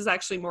 firstly, this is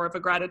actually more of a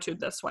gratitude,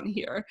 this one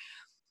here,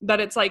 that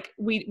it's like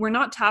we're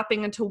not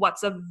tapping into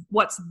what's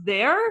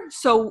there.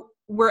 So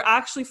we're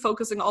actually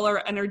focusing all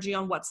our energy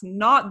on what's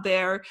not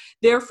there,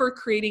 therefore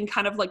creating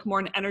kind of like more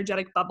an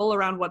energetic bubble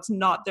around what's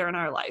not there in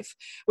our life,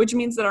 which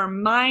means that our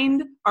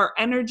mind, our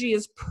energy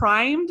is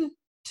primed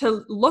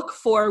to look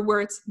for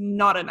where it's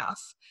not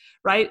enough,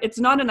 right? It's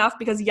not enough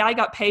because, yeah, I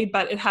got paid,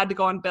 but it had to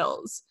go on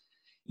bills.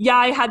 Yeah,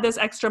 I had this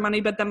extra money,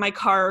 but then my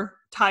car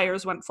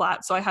tires went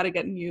flat, so I had to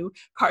get new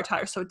car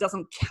tires, so it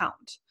doesn't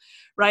count,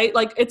 right?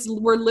 Like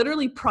we're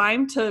literally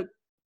primed to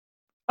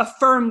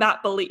affirm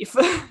that belief,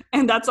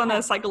 and that's on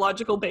a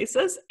psychological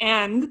basis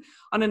and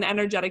on an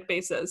energetic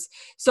basis.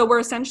 So we're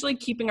essentially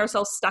keeping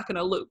ourselves stuck in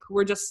a loop.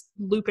 We're just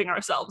looping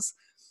ourselves.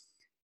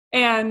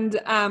 And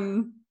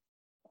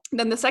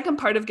then the second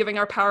part of giving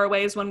our power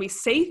away is when we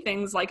say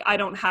things like, I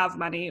don't have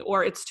money,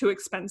 or it's too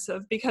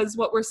expensive, because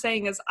what we're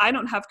saying is, I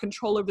don't have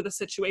control over the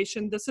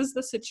situation. This is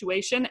the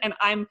situation, and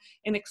I'm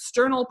an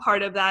external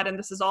part of that, and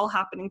this is all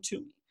happening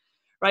to me,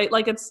 right?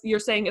 Like you're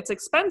saying it's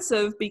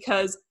expensive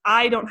because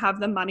I don't have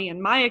the money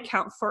in my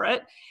account for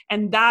it,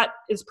 and that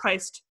is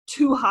priced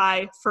too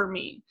high for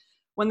me.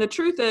 When the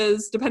truth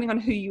is, depending on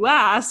who you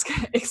ask,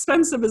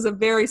 expensive is a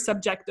very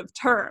subjective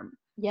term.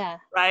 Yeah.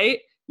 Right?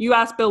 You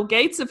ask Bill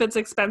Gates if it's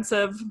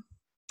expensive,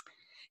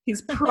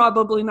 he's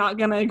probably not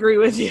going to agree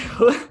with you.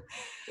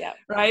 Yeah.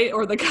 Right?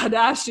 Or the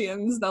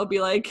Kardashians, they'll be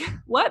like,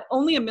 what?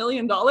 Only $1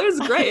 million?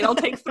 Great, I'll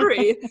take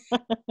 3.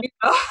 You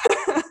know?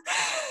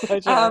 So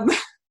true.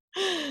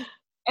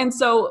 And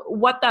so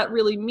what that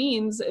really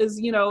means is,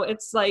 you know,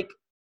 it's like,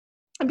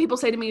 and people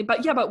say to me,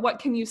 but what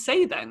can you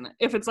say then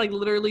if it's like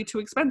literally too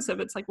expensive?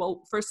 It's like,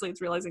 well, firstly,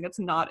 it's realizing it's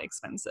not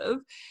expensive.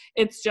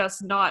 It's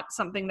just not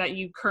something that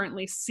you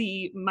currently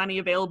see money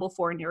available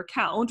for in your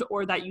account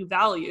or that you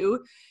value.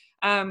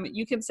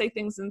 You can say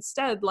things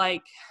instead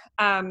like,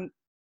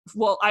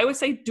 well, I always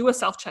say do a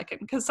self-check-in,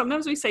 because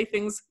sometimes we say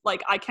things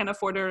like, I can't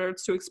afford it or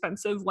it's too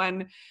expensive,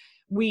 when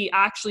we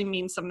actually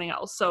mean something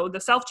else. So the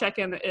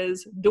self-check-in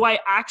is, do I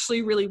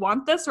actually really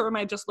want this, or am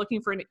I just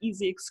looking for an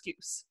easy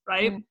excuse,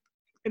 right?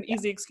 An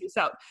easy excuse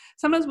out.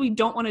 Sometimes we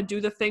don't want to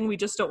do the thing. We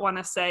just don't want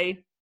to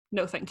say,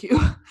 no, thank you.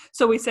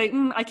 So we say,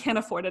 I can't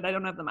afford it. I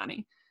don't have the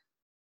money.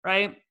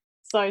 Right?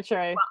 So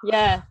true.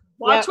 Yeah.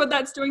 Watch what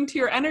that's doing to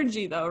your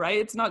energy though, right?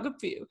 It's not good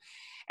for you.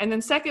 And then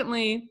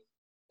secondly,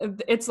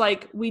 it's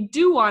like, we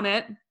do want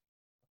it.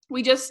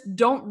 We just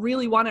don't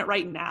really want it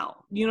right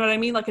now. You know what I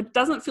mean? Like, it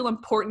doesn't feel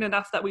important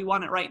enough that we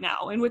want it right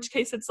now. In which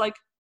case it's like,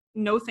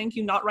 no, thank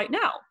you. Not right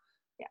now.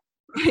 Yeah.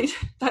 Right?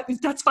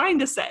 That's fine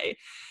to say.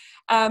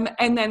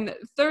 And then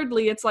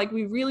thirdly, it's like,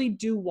 we really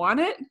do want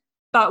it,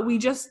 but we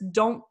just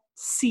don't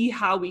see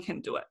how we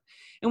can do it.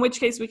 In which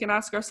case we can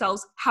ask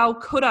ourselves, how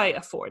could I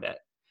afford it?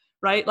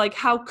 Right? Like,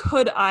 how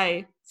could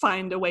I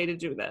find a way to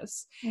do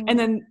this?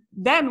 And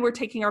then we're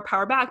taking our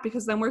power back,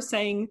 because then we're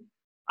saying,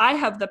 I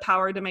have the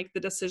power to make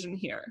the decision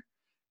here.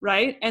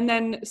 Right? And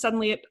then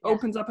suddenly it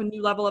opens up a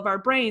new level of our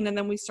brain, and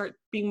then we start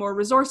being more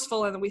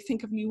resourceful, and then we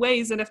think of new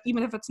ways. And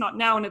even if it's not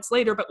now and it's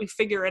later, but we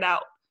figure it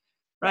out.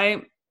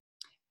 Right?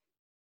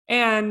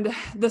 And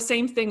the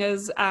same thing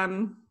is,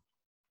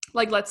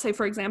 like, let's say,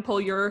 for example,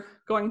 you're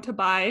going to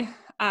buy,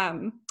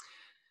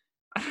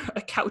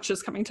 a couch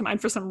is coming to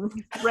mind for some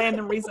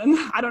random reason.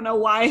 I don't know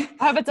why.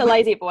 I hope it's a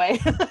lazy boy.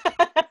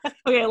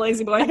 Okay, a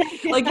lazy boy.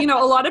 Like, you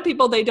know, a lot of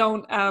people, they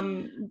don't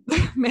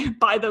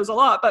buy those a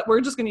lot, but we're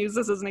just going to use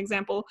this as an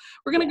example.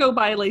 We're going to go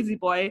buy a lazy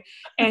boy,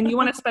 and you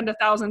want to spend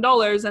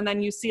 $1,000, and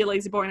then you see a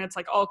lazy boy and it's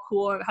like all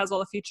cool and it has all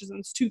the features and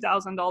it's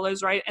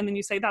 $2,000, right? And then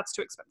you say that's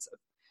too expensive.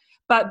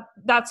 But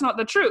that's not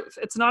the truth.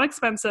 It's not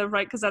expensive,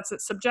 right? Because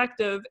it's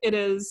subjective. It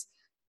is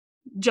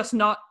just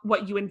not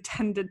what you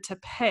intended to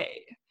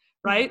pay,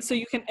 right? So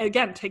you can,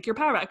 again, take your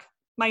power back.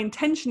 My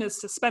intention is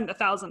to spend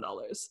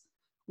 $1,000.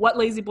 What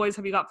lazy boys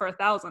have you got for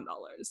 $1,000?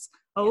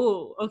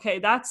 Oh, okay,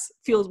 that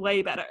feels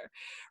way better,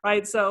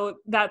 right? So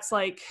that's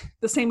like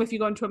the same if you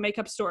go into a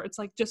makeup store. It's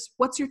like, just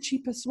what's your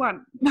cheapest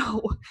one?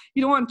 No,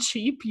 you don't want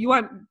cheap. You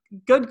want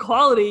good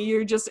quality.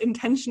 Your just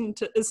intention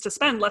is to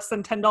spend less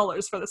than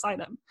 $10 for this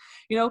item.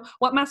 You know,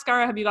 what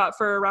mascara have you got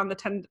for around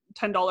the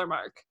 $10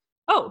 mark?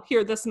 Oh,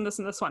 here, this and this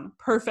and this one.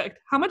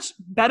 Perfect. How much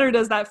better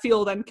does that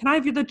feel then? Can I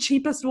have you the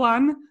cheapest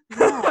one?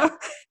 Yeah.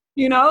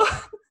 You know?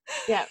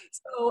 Yeah.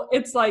 So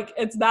it's like,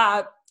 it's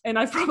that. And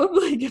I've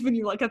probably given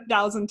you like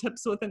 1,000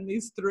 tips within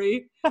these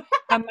 3.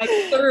 And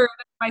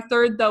my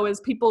third though is,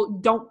 people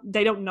don't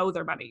know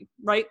their money,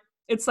 right?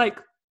 It's like,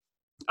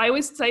 I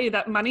always say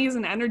that money is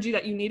an energy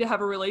that you need to have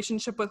a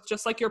relationship with,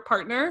 just like your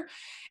partner.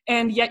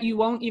 And yet you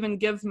won't even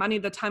give money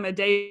the time of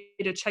day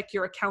to check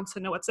your accounts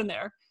and know what's in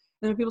there.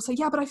 And then people say,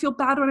 yeah, but I feel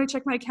bad when I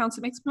check my accounts.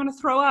 It makes me want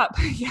to throw up.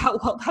 Yeah,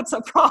 well, that's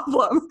a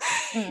problem.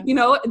 You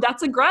know,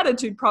 that's a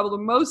gratitude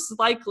problem, most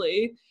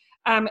likely.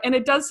 And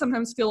it does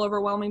sometimes feel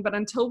overwhelming, but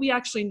until we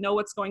actually know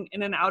what's going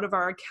in and out of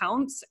our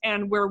accounts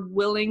and we're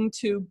willing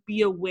to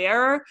be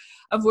aware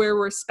of where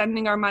we're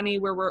spending our money,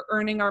 where we're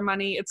earning our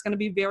money, it's going to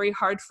be very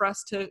hard for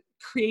us to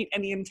create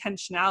any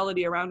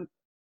intentionality around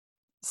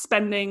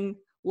spending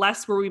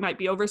less where we might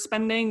be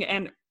overspending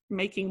and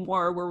making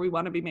more where we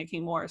want to be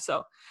making more.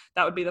 So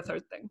that would be the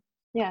third thing.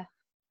 Yeah.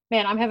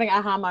 Man, I'm having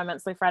aha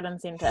moments left, right,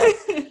 and center.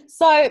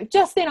 So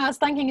just then I was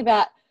thinking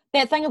about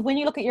that thing of when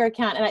you look at your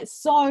account, and like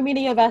so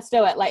many of us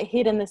do it, like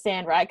head in the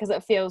sand, right? Because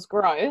it feels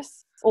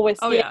gross, or we're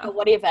scared or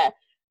whatever.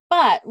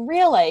 But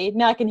really,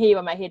 now I can hear you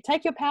in my head,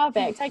 take your power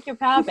back, take your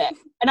power back.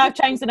 And I've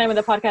changed the name of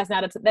the podcast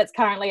now. That's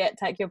currently at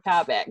Take Your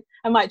Power Back.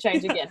 I might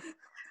change again.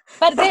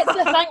 But that's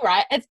the thing,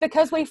 right? It's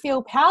because we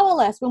feel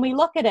powerless when we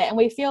look at it and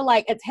we feel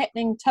like it's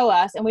happening to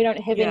us and we don't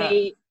have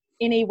any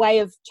way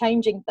of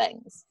changing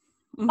things.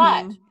 Mm-hmm.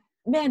 But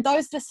man,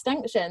 those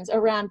distinctions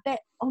around that,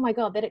 oh my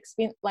God, that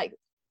expense, like,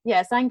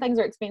 saying things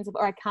are expensive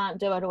or I can't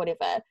do it or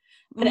whatever.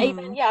 But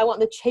even, I want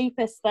the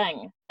cheapest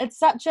thing. It's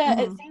such a,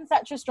 it sends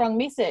such a strong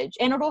message.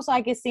 And it also, I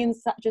guess,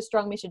 sends such a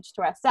strong message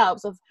to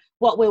ourselves of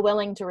what we're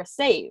willing to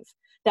receive.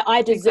 That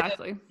I deserve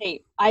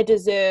cheap.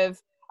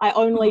 I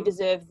only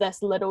deserve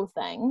this little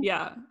thing.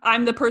 Yeah.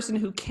 I'm the person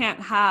who can't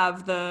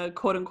have the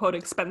quote unquote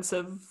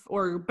expensive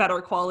or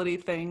better quality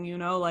thing, you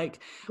know, like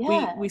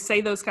we say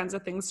those kinds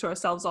of things to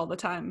ourselves all the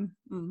time.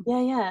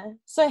 Yeah.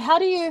 So how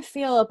do you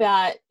feel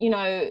about, you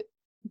know,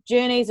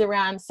 journeys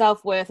around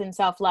self-worth and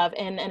self-love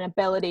and an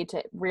ability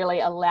to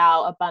really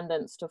allow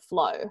abundance to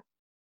flow?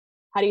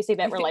 How do you see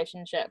that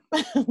relationship?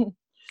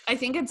 I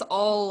think it's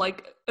all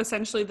like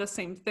essentially the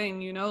same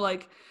thing, you know,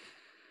 like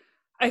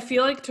I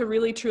feel like to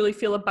really truly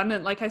feel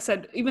abundant, like I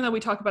said, even though we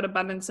talk about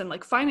abundance and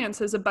like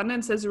finances,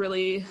 abundance is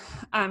really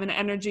an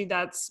energy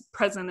that's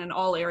present in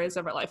all areas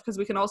of our life, because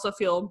we can also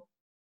feel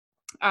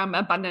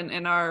abundant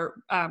in our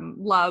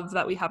love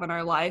that we have in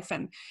our life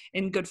and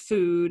in good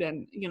food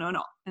and, you know,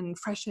 and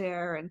fresh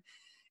air and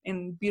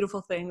in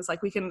beautiful things.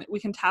 Like we can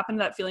tap into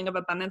that feeling of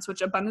abundance,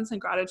 which abundance and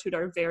gratitude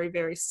are very,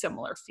 very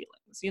similar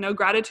feelings. You know,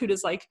 gratitude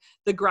is like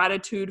the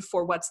gratitude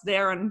for what's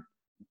there and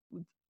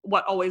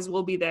what always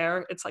will be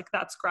there. It's like,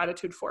 that's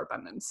gratitude for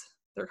abundance.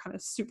 They're kind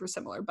of super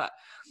similar, but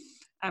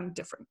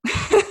different.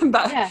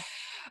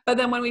 But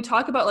then when we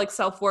talk about like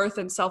self-worth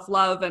and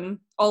self-love and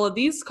all of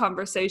these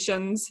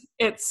conversations,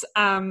 it's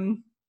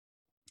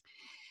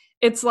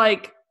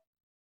like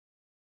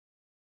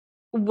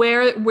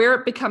where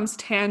it becomes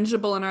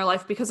tangible in our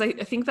life, because I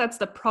think that's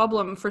the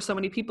problem for so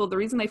many people. The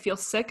reason they feel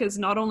sick is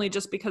not only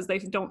just because they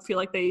don't feel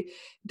like they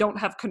don't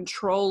have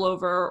control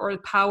over or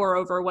power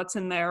over what's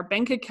in their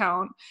bank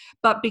account,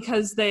 but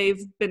because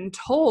they've been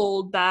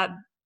told that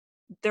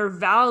their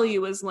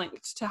value is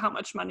linked to how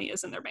much money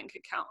is in their bank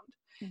account.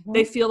 Mm-hmm.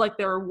 They feel like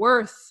their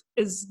worth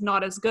is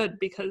not as good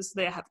because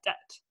they have debt,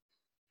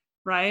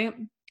 right?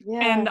 Yeah.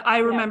 And I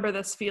remember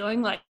this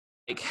feeling like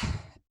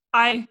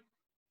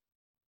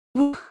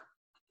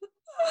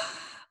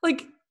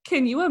like,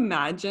 can you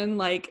imagine,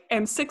 like,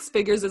 and 6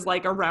 figures is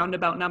like a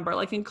roundabout number,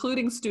 like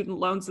including student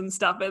loans and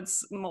stuff,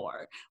 it's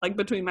more like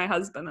between my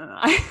husband and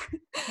I.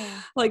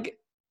 Like,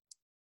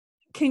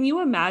 can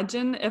you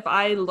imagine if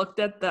I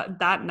looked at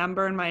that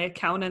number in my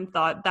account and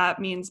thought that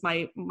means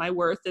my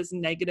worth is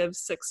negative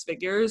 6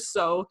 figures?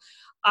 So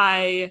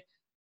I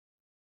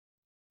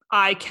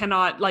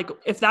cannot, like,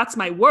 if that's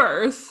my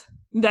worth,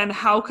 then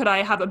how could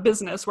I have a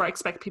business where I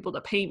expect people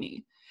to pay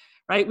me?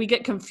 Right? We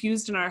get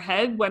confused in our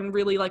head when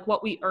really like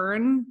what we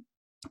earn,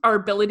 our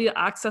ability to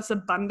access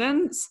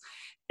abundance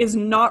is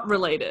not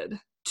related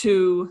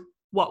to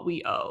what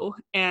we owe.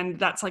 And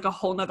that's like a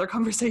whole nother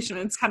conversation.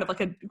 It's kind of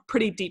like a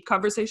pretty deep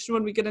conversation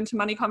when we get into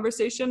money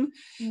conversation.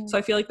 So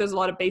I feel like there's a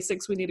lot of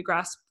basics we need to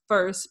grasp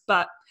first,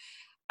 but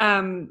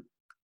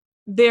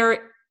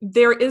there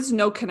is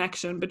no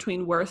connection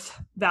between worth,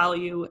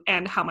 value,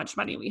 and how much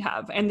money we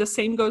have. And the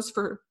same goes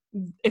for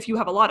if you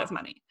have a lot of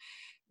money.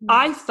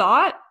 I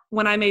thought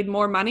when I made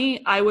more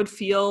money, I would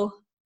feel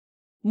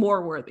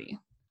more worthy.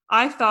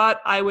 I thought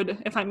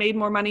if I made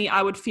more money,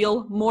 I would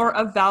feel more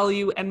of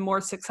value and more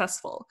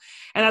successful.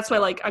 And that's why,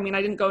 like, I mean,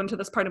 I didn't go into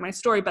this part of my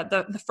story, but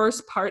the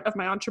first part of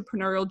my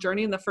entrepreneurial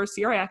journey in the first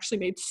year, I actually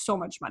made so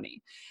much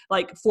money,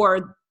 like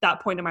for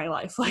that point in my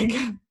life. Like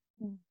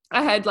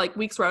I had like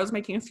weeks where I was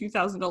making a few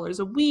 $1,000s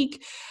a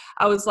week.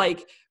 I was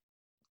like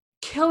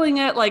killing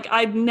it. Like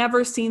I'd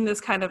never seen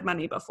this kind of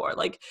money before.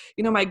 Like,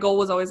 you know, my goal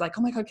was always like,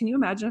 oh my God, can you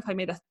imagine if I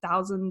made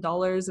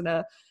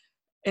 $1,000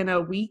 in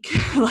a week?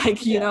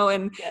 Like, you know,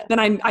 and then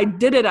I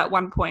did it at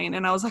one point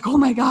and I was like, oh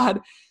my God.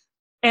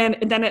 And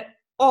then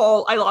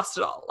I lost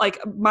it all. Like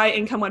my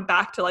income went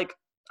back to like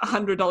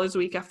 $100 a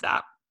week after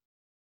that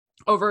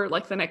over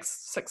like the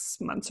next 6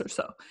 months or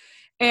so.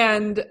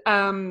 And,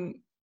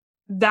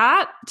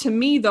 that to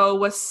me though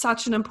was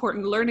such an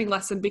important learning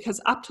lesson, because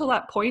up till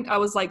that point I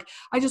was like,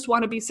 I just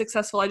want to be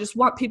successful. I just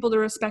want people to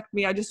respect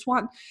me. I just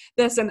want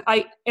this. And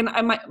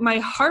my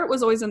heart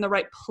was always in the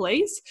right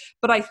place,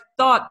 but I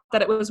thought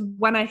that it was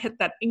when I hit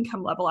that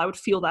income level, I would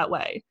feel that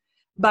way,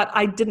 but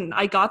I didn't.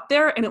 I got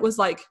there and it was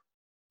like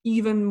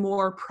even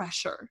more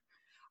pressure.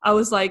 I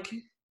was like,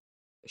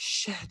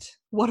 shit,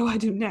 what do I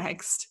do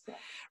next?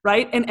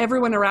 Right? And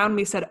everyone around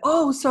me said,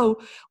 oh, so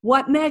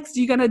what next?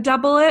 You gonna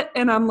double it?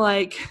 And I'm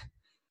like,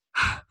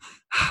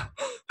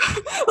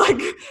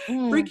 like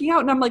freaking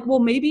out. And I'm like, well,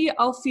 maybe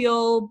I'll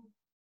feel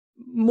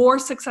more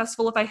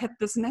successful if I hit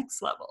this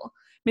next level.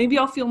 Maybe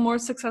I'll feel more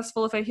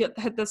successful if I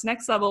hit this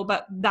next level,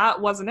 but that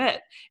wasn't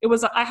it. It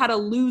was, I had to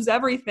lose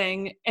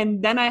everything.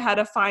 And then I had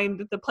to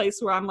find the place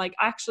where I'm like,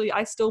 actually,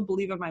 I still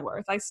believe in my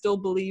worth. I still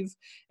believe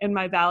in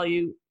my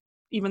value,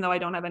 even though I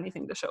don't have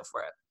anything to show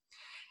for it.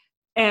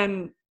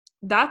 And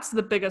that's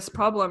the biggest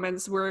problem,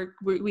 is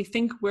we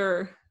think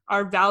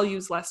our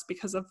value's less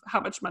because of how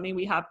much money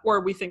we have,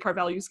 or we think our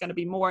value is going to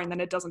be more, and then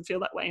it doesn't feel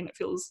that way and it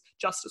feels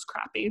just as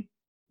crappy.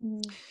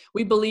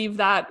 We believe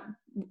that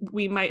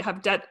we might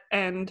have debt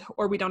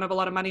or we don't have a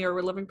lot of money, or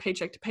we're living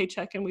paycheck to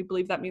paycheck, and we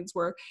believe that means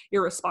we're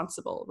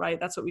irresponsible, right?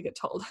 That's what we get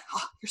told.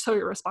 Oh, you're so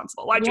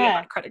irresponsible. Why'd you get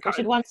that credit card? You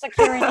should want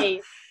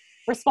security.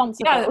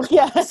 Responsible.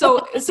 Yeah.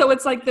 So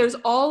it's like there's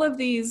all of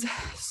these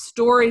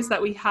stories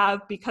that we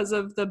have because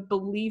of the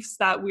beliefs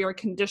that we are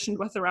conditioned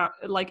with around,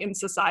 like, in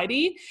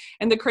society.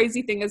 And the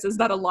crazy thing is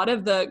that a lot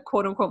of the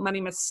quote unquote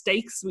money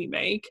mistakes we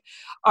make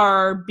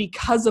are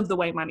because of the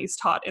way money's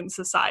taught in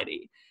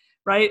society,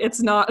 right?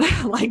 It's not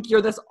like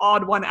you're this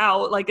odd one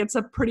out. Like, it's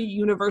a pretty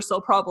universal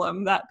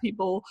problem that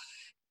people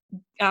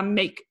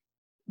make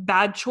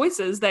bad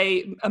choices.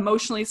 They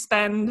emotionally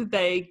spend,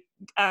 they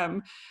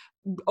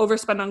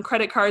overspend on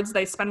credit cards,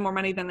 they spend more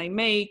money than they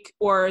make,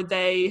 or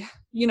they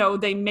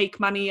make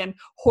money and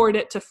hoard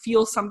it to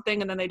feel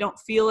something, and then they don't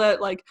feel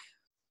it. Like,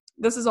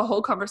 this is a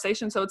whole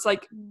conversation. So it's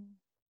like,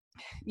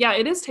 yeah,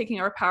 it is taking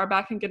our power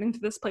back and getting to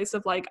this place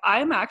of like,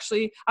 I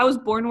was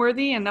born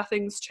worthy and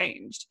nothing's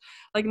changed.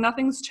 Like,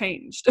 nothing's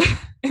changed.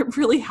 It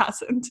really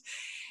hasn't.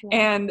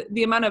 Yeah. And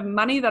the amount of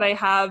money that I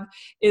have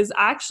is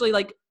actually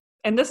like,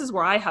 and this is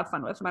where I have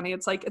fun with money.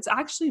 It's like, it's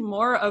actually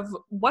more of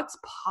what's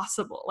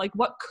possible. Like,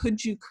 what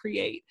could you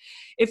create?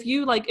 If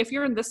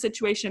you're in this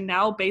situation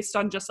now based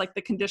on just like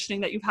the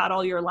conditioning that you've had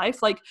all your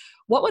life, like,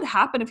 what would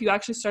happen if you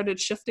actually started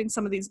shifting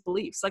some of these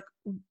beliefs? Like,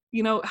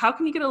 how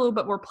can you get a little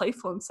bit more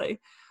playful and say,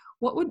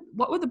 what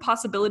would the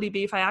possibility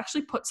be if I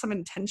actually put some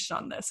intention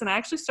on this? And I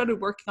actually started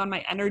working on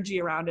my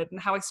energy around it, and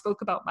how I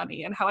spoke about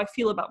money and how I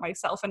feel about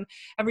myself. And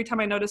every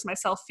time I notice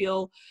myself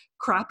feel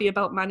crappy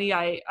about money,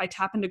 I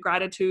tap into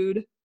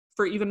gratitude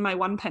for even my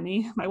 1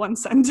 penny, my 1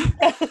 cent,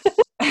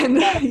 and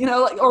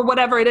or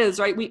whatever it is,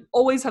 right? We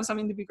always have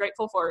something to be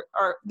grateful for,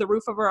 or the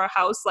roof over our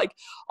house. Like,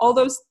 all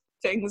those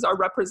things are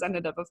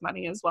representative of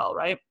money as well,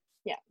 right?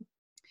 Yeah.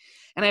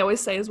 And I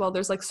always say as well,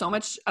 there's like so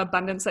much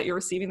abundance that you're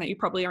receiving that you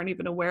probably aren't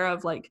even aware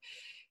of. Like,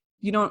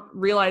 you don't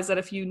realize that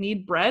if you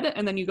need bread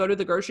and then you go to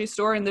the grocery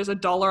store and there's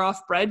 $1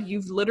 off bread,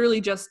 you've literally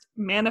just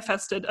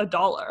manifested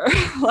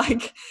 $1.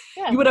 Like,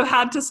 you would have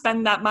had to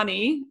spend that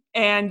money,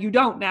 and you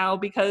don't now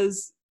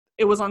because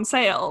it was on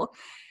sale.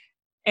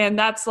 And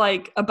that's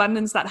like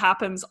abundance that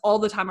happens all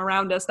the time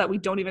around us that we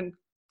don't even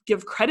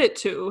give credit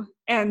to.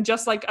 And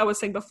just like I was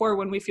saying before,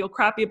 when we feel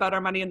crappy about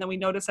our money and then we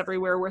notice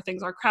everywhere where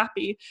things are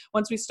crappy,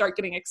 once we start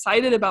getting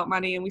excited about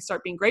money and we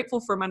start being grateful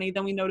for money,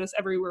 then we notice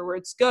everywhere where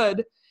it's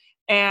good,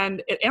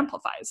 and it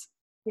amplifies.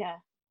 Yeah.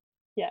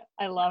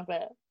 I love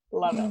it.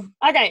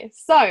 Okay.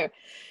 So,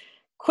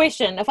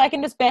 question, if I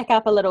can just back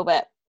up a little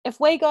bit. If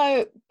we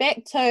go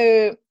back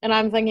to, and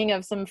I'm thinking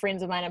of some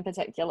friends of mine in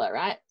particular,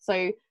 right?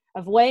 So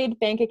avoid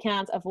bank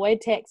accounts,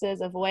 avoid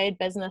taxes, avoid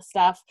business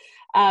stuff,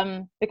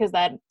 because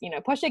that,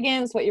 push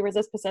against what you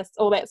resist, persist,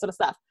 all that sort of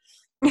stuff.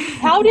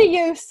 How do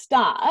you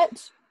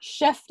start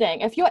shifting?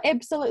 If you're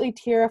absolutely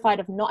terrified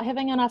of not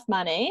having enough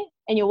money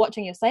and you're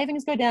watching your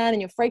savings go down and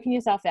you're freaking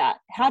yourself out,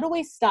 how do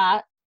we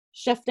start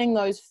shifting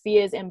those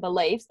fears and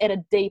beliefs at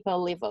a deeper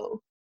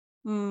level?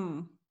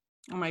 Oh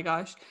my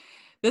gosh.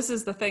 This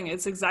is the thing.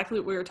 It's exactly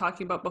what we were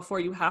talking about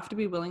before. You have to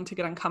be willing to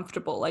get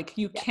uncomfortable. Like,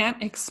 you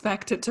can't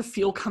expect it to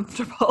feel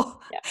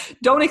comfortable. Yeah.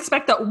 Don't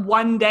expect that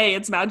one day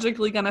it's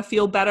magically going to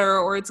feel better,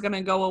 or it's going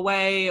to go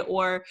away,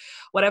 or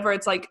whatever.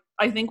 It's like,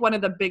 I think one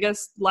of the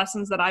biggest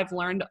lessons that I've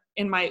learned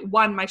in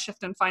my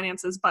shift in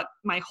finances, but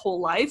my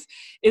whole life,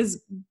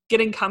 is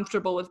getting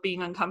comfortable with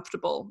being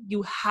uncomfortable.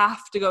 You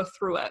have to go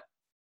through it.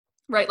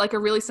 Right? Like, a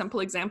really simple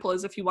example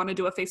is if you want to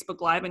do a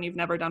Facebook Live and you've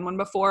never done one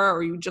before,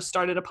 or you just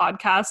started a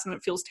podcast and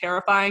it feels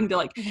terrifying to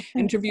like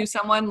interview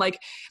someone, like,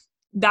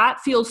 that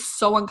feels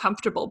so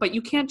uncomfortable. But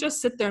you can't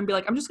just sit there and be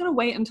like, I'm just going to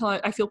wait until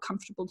I feel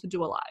comfortable to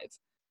do a live.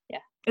 Yeah.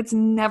 It's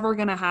never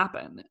going to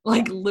happen.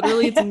 Like,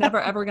 literally, it's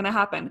never, ever going to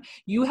happen.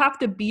 You have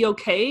to be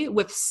okay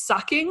with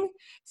sucking,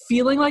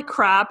 feeling like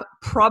crap,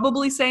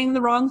 probably saying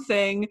the wrong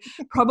thing,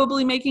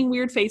 probably making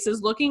weird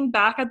faces, looking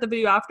back at the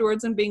video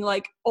afterwards and being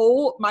like,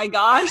 oh my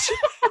gosh,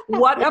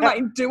 what am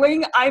I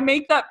doing? I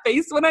make that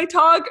face when I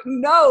talk.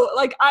 No,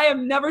 like, I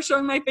am never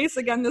showing my face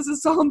again. This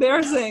is so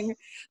embarrassing.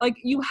 Like,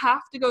 you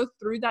have to go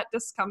through that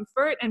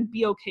discomfort and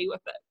be okay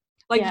with it.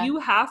 Like, you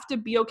have to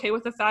be okay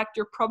with the fact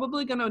you're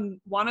probably going to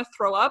want to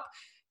throw up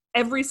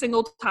every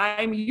single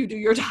time you do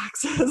your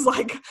taxes.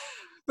 Like,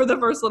 for the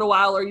first little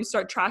while, or you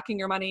start tracking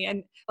your money.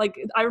 And like,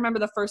 I remember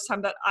the first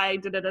time that I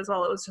did it as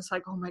well, it was just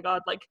like, oh my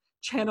God, like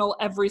channel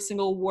every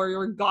single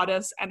warrior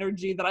goddess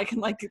energy that I can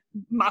like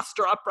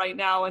muster up right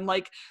now, and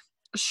like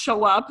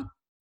show up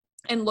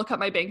and look at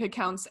my bank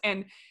accounts.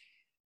 And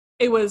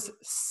it was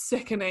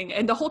sickening.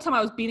 And the whole time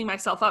I was beating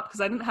myself up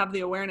because I didn't have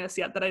the awareness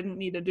yet that I didn't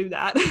need to do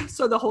that.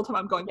 So the whole time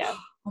I'm going,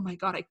 oh my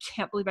God, I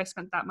can't believe I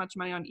spent that much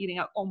money on eating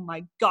out. Oh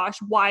my gosh,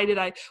 why did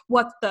I,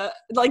 what the,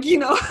 like, you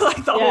know,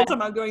 like the whole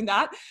time I'm doing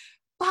that.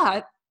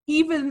 But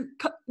even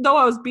though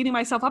I was beating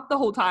myself up the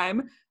whole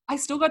time, I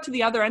still got to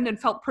the other end and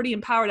felt pretty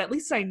empowered. At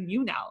least I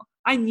knew now.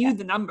 I knew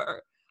the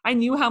number. I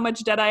knew how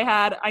much debt I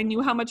had. I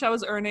knew how much I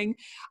was earning.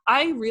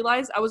 I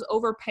realized I was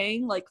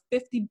overpaying like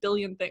 50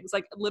 billion things.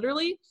 Like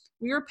literally,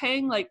 we were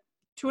paying like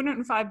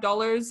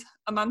 $205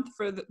 a month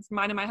for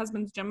mine and my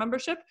husband's gym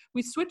membership.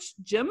 We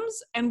switched gyms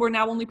and we're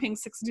now only paying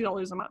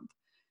 $60 a month.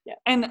 Yeah.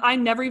 And I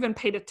never even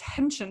paid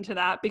attention to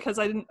that because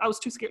I was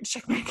too scared to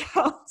check my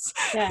accounts,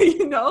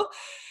 you know?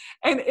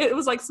 And it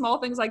was like small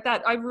things like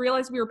that. I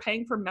realized we were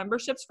paying for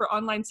memberships for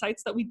online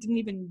sites that we didn't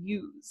even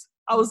use.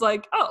 I was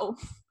like, oh,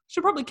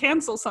 should probably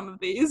cancel some of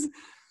these.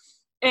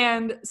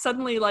 And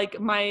suddenly like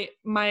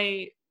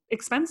my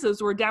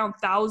expenses were down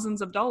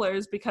thousands of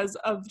dollars because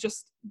of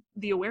just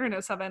the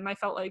awareness of it. And I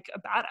felt like a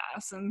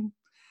badass, and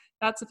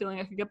that's a feeling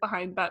I could get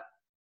behind. But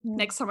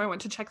next time I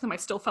went to check them, I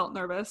still felt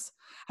nervous.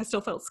 I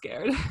still felt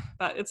scared,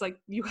 but it's like,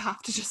 you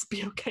have to just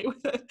be okay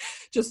with it.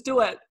 Just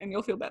do it and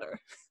you'll feel better.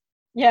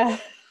 Yeah.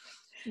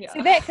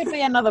 So that could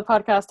be another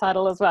podcast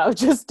title as well.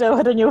 Just do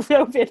it and you'll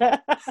feel better.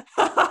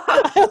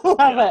 I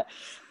love it.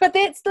 But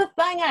that's the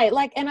thing,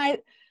 like, and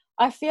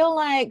I feel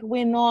like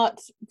we're not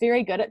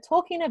very good at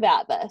talking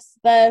about this.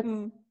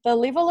 The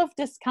level of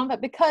discomfort,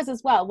 because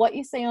as well, what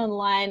you see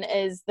online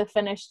is the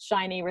finished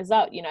shiny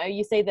result. You know,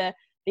 you see the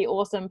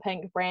awesome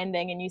pink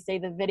branding and you see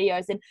the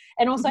videos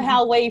and also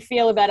how we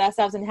feel about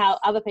ourselves and how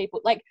other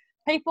people,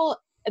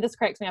 this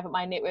cracks me up at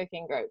my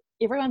networking group.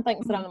 Everyone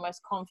thinks that I'm the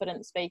most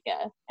confident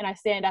speaker, and I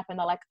stand up and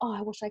they're like, oh,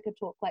 I wish I could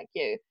talk like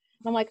you.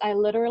 And I'm like, I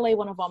literally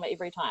want to vomit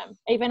every time.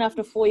 Even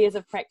after 4 years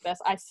of practice,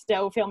 I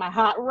still feel my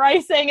heart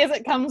racing as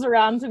it comes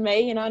around to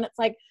me, you know, and it's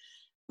like,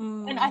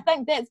 and I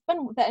think that's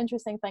been the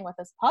interesting thing with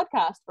this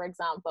podcast, for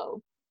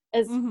example,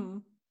 is,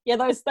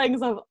 those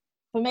things of,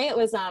 for me, it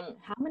was, how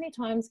many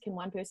times can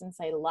one person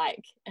say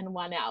like in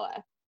 1 hour?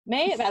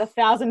 Me, about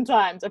 1,000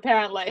 times,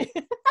 apparently.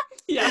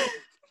 Yeah.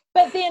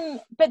 But then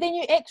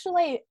you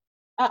actually,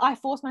 I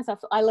force myself,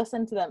 I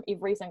listen to them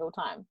every single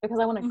time because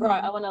I want to grow.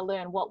 I want to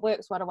learn what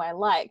works, what do I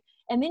like.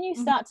 And then you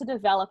start to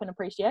develop an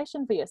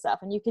appreciation for yourself,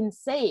 and you can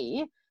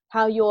see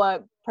how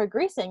you're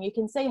progressing. You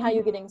can see how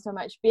you're getting so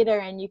much better,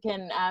 and you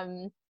can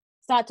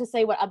start to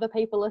see what other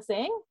people are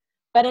seeing.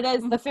 But it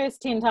is the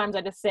first 10 times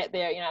I just sat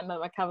there, you know, under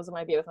my covers of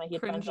my bed with my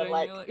headphones on,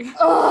 like,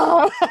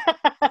 oh.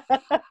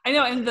 I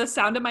know, and the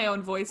sound of my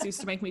own voice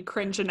used to make me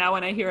cringe, and now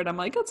when I hear it, I'm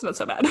like, it's not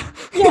so bad.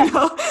 Yeah. You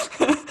know?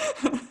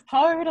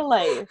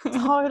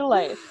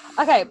 Totally.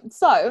 Okay,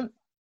 so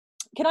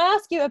can I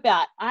ask you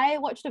about, I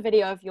watched a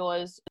video of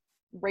yours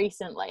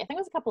recently, I think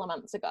it was a couple of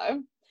months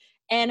ago,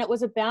 and it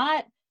was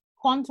about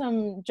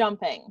quantum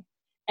jumping.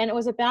 And it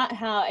was about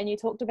how, and you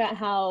talked about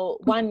how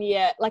 1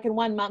 year, like in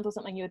 1 month or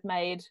something, you had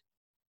made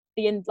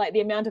the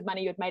amount of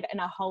money you had made in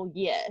a whole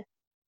year.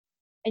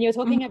 And you're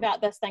talking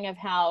about this thing of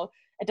how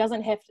it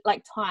doesn't have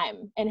like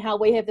time, and how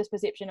we have this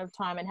perception of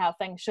time and how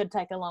things should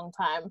take a long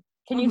time.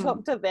 Can you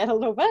talk to that a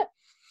little bit?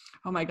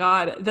 Oh my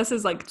God, this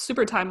is like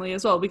super timely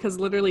as well, because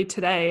literally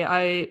today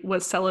I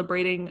was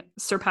celebrating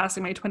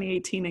surpassing my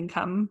 2018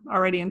 income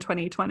already in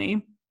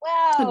 2020.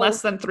 Wow. In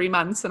less than 3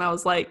 months. And I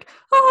was like,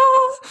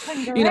 oh,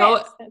 congrats. You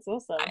know, that's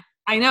awesome.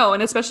 I know.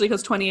 And especially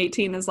because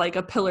 2018 is like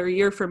a pillar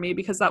year for me,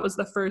 because that was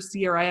the first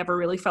year I ever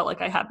really felt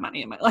like I had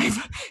money in my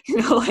life. You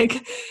know,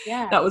 like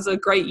that was a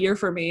great year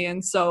for me.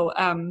 And so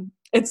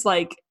it's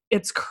like,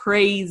 it's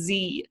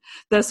crazy,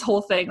 this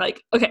whole thing.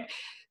 Like, okay,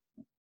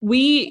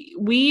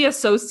 we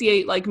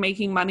associate like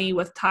making money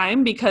with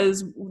time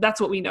because that's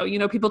what we know. You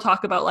know, people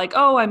talk about like,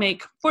 oh, I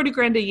make 40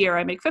 grand a year,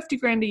 I make 50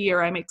 grand a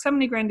year, I make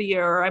 70 grand a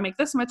year, or I make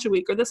this much a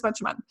week or this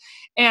much a month.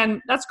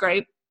 And that's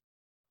great.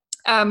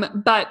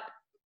 But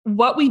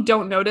what we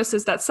don't notice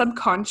is that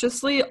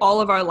subconsciously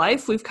all of our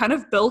life, we've kind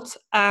of built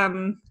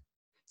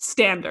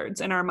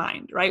standards in our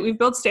mind, right? We've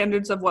built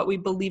standards of what we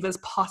believe is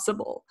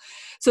possible.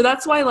 So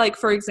that's why, like,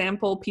 for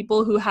example,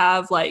 people who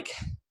have like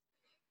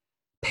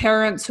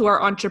parents who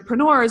are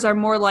entrepreneurs are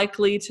more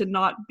likely to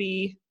not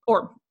be,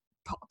 or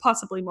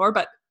possibly more,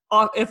 but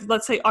if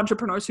let's say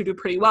entrepreneurs who do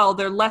pretty well,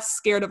 they're less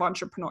scared of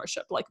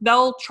entrepreneurship. Like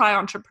they'll try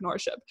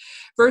entrepreneurship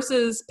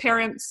versus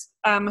parents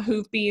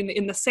who've been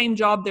in the same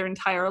job their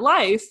entire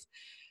life.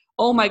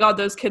 Oh my God,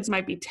 those kids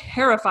might be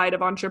terrified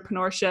of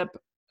entrepreneurship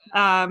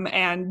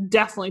and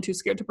definitely too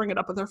scared to bring it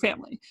up with their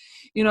family.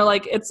 You know,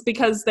 like it's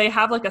because they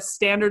have like a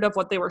standard of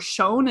what they were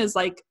shown is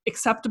like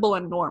acceptable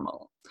and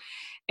normal.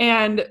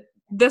 And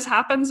this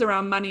happens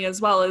around money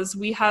as well, as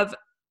we have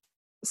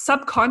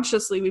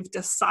subconsciously, we've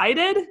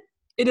decided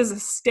it is a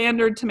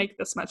standard to make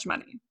this much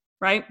money,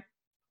 right?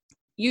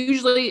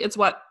 Usually it's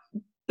what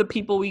the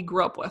people we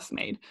grew up with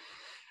made.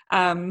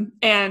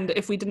 And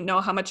if we didn't know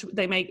how much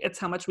they make, it's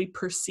how much we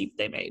perceived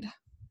they made.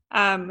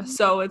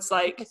 So it's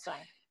like,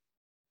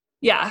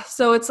 yeah.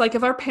 So it's like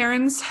if our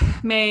parents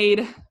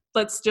made,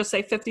 let's just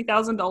say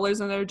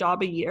 $50,000 in their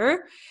job a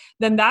year,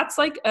 then that's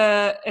like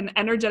an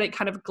energetic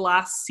kind of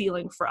glass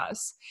ceiling for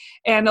us.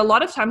 And a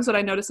lot of times what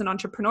I notice in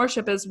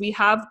entrepreneurship is we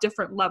have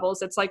different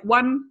levels. It's like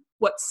one,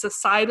 what's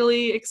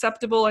societally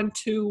acceptable, and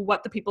two,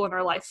 what the people in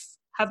our life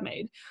have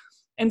made.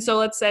 And so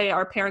let's say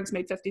our parents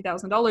made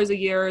 $50,000 a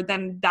year,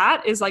 then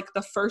that is like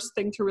the first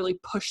thing to really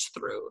push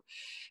through.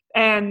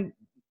 And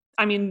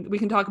I mean, we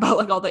can talk about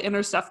like all the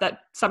inner stuff that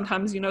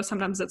sometimes,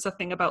 sometimes it's a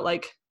thing about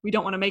like, we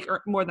don't want to make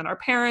more than our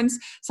parents.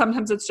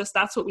 Sometimes it's just,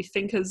 that's what we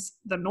think is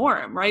the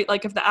norm, right?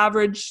 Like if the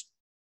average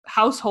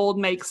household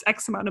makes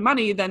X amount of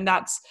money, then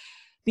that's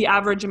the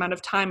average amount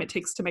of time it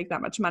takes to make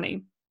that much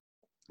money.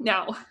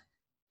 Now,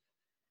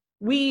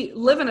 we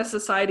live in a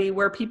society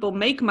where people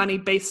make money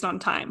based on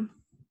time.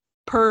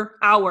 Per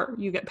hour,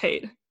 you get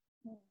paid.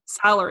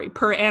 Salary,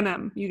 per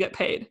annum, you get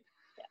paid.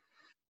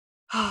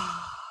 Yeah.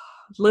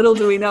 Little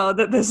do we know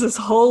that there's this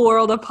whole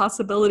world of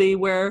possibility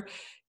where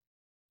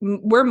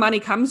money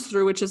comes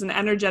through, which is an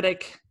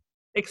energetic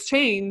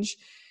exchange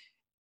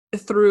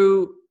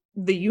through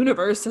the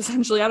universe,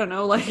 essentially. I don't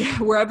know, like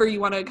wherever you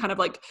want to kind of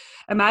like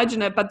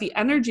imagine it. But the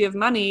energy of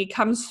money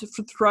comes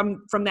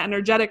from the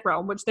energetic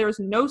realm, which there is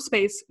no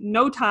space,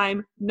 no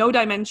time, no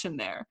dimension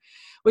there,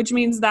 which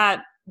means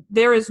that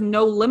there is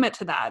no limit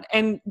to that.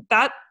 And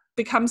that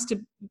becomes to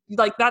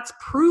like, that's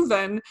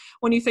proven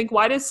when you think,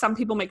 why does some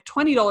people make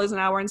 $20 an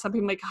hour and some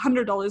people make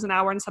 $100 an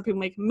hour and some people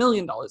make $1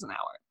 million an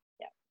hour?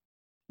 Yeah.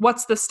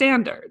 What's the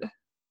standard?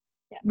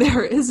 Yeah.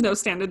 There is no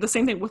standard. The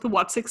same thing with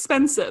what's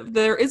expensive.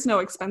 There is no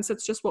expense.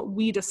 It's just what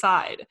we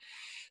decide.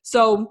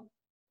 So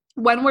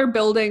when we're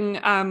building,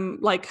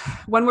 like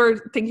when we're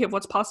thinking of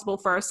what's possible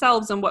for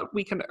ourselves and what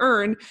we can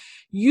earn,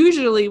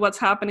 usually what's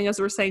happening is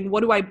we're saying,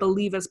 what do I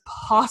believe is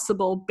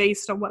possible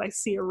based on what I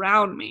see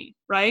around me,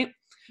 right?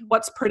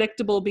 What's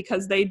predictable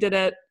because they did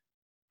it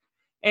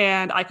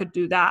and I could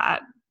do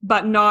that,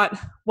 but not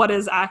what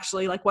is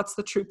actually like, what's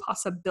the true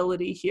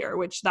possibility here,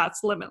 which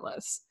that's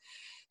limitless.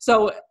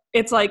 So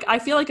it's like, I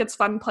feel like it's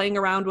fun playing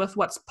around with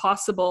what's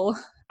possible.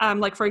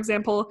 Like for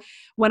example,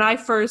 when I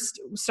first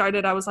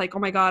started, I was like, oh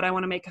my God, I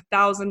want to make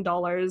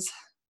 $1,000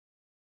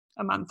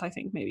 a month. I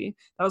think maybe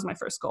that was my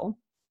first goal.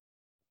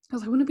 I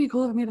was like, wouldn't it be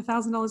cool if I made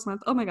 $1,000 a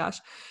month? Oh my gosh.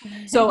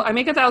 So I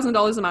make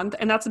 $1,000 a month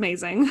and that's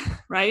amazing.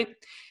 Right.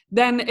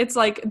 Then it's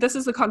like, this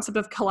is the concept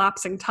of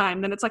collapsing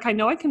time. Then it's like, I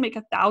know I can make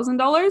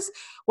 $1,000.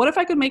 What if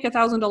I could make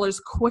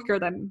 $1,000 quicker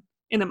than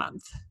in a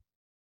month?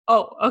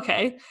 Oh,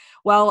 okay.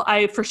 Well,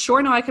 I for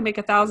sure know I can make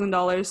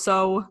 $1,000.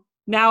 So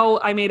now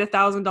I made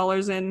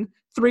 $1,000 in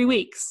 3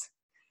 weeks.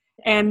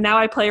 And now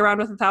I play around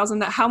with 1,000.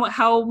 That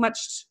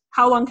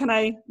how long can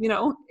I,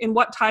 in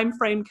what time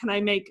frame can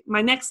I make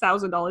my next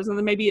 $1,000? And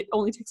then maybe it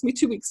only takes me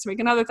 2 weeks to make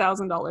another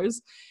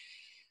 $1,000.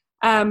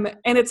 And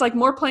it's like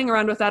more playing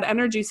around with that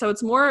energy. So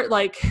it's more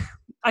like,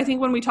 I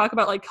think when we talk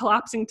about like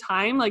collapsing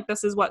time, like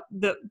this is what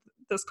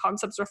this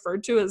concept's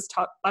referred to as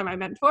taught by my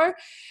mentor.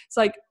 It's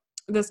like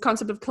this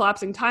concept of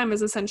collapsing time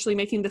is essentially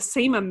making the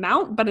same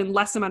amount, but in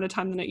less amount of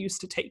time than it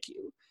used to take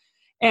you.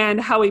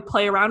 And how we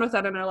play around with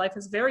that in our life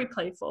is very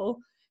playful.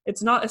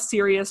 It's not a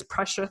serious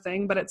pressure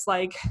thing, but it's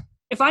like,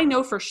 if I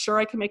know for sure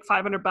I can make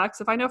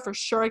 $500, if I know for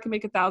sure I can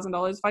make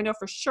 $1,000, if I know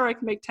for sure I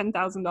can make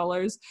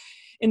 $10,000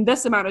 in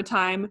this amount of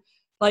time,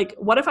 like,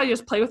 what if I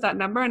just play with that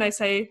number and I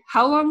say,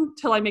 how long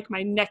till I make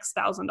my next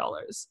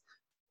 $1,000?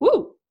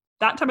 Woo,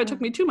 that time it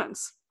took me 2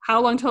 months.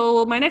 How long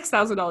till my next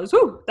 $1,000?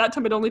 Woo, that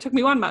time it only took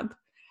me 1 month.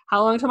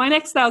 How long till my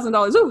next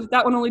 $1,000? Ooh,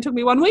 that one only took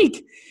me 1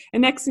 week.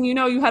 And next thing you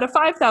know, you had a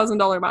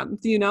 $5,000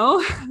 month,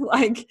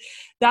 like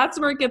that's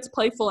where it gets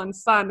playful and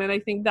fun. And I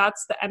think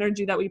that's the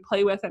energy that we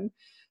play with. And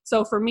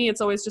so for me,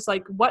 it's always just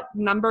like, what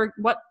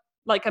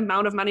like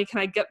amount of money can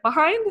I get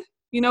behind?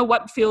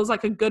 What feels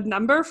like a good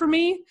number for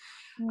me?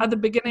 At the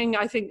beginning,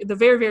 I think the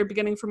very, very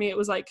beginning for me, it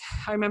was like,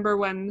 I remember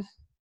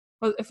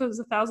if it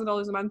was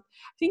 $1,000 a month,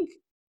 I think,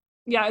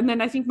 yeah. And then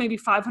I think maybe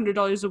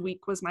 $500 a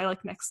week was my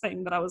like next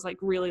thing that I was like,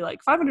 really like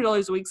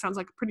 $500 a week sounds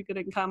like a pretty good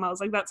income. I was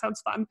like, that sounds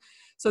fun.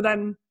 So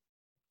then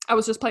I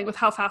was just playing with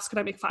how fast could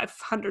I make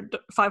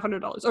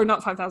 $500 or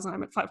not 5,000, I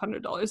meant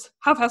 $500.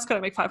 How fast could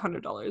I make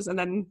 $500? And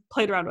then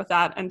played around with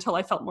that until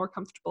I felt more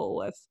comfortable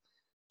with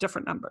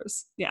different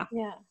numbers. Yeah.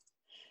 Yeah.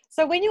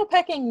 So when you're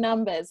picking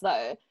numbers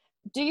though,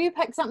 do you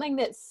pick something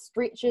that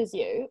stretches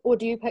you or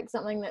do you pick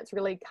something that's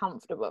really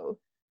comfortable?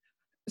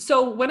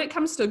 So when it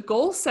comes to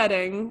goal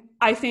setting,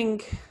 I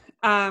think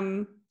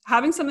having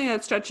something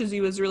that stretches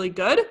you is really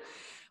good.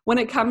 When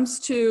it comes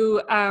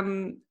to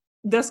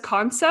this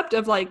concept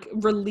of like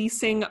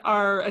releasing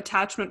our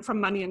attachment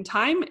from money and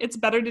time, it's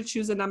better to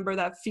choose a number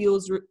that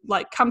feels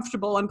like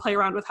comfortable and play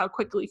around with how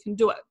quickly you can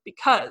do it.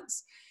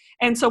 Because,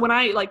 And so when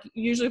I like,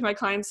 usually with my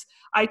clients,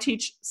 I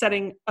teach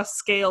setting a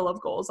scale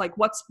of goals. Like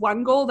what's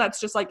one goal that's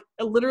just like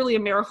literally a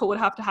miracle would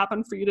have to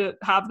happen for you to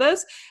have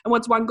this? And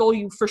what's one goal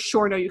you for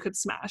sure know you could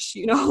smash,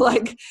 you know,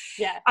 like,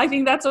 yeah, I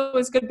think that's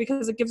always good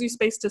because it gives you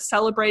space to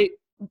celebrate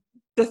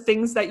the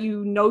things that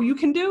you know you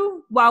can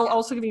do while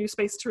also giving you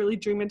space to really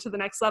dream into the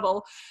next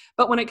level.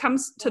 But when it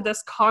comes to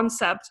this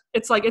concept,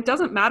 it's like, it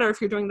doesn't matter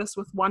if you're doing this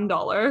with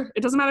 $1.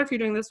 It doesn't matter if you're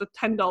doing this with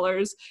 $10.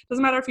 It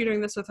doesn't matter if you're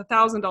doing this with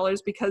 $1,000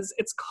 because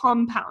it's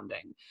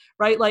compounding,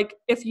 right? Like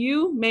if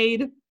you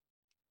made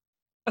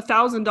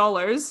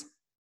 $1,000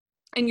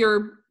 and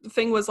your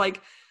thing was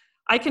like,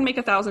 I can make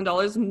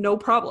 $1,000, no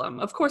problem.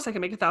 Of course I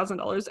can make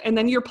 $1,000. And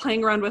then you're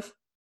playing around with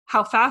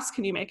how fast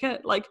can you make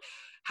it? Like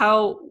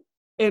how,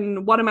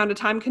 in what amount of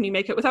time can you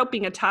make it without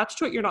being attached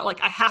to it? You're not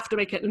like, I have to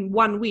make it in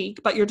 1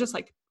 week, but you're just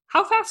like,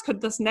 how fast could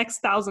this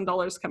next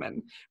 $1,000 come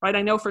in, right?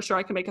 I know for sure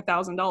I can make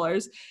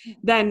 $1,000.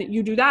 Then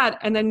you do that.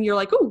 And then you're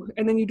like, ooh,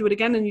 and then you do it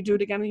again and you do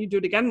it again and you do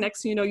it again.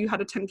 Next thing you know, you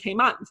had a 10K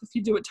month if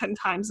you do it 10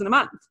 times in a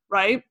month,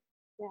 right?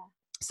 Yeah.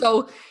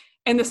 So,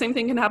 and the same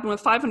thing can happen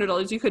with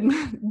 $500. You could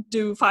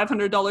do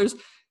 $500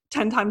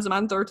 10 times a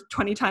month or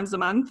 20 times a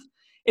month.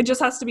 It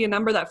just has to be a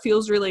number that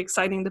feels really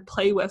exciting to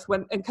play with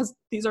when, and because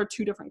these are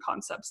two different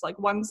concepts. Like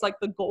one's like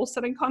the goal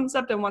setting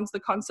concept and one's the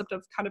concept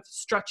of kind of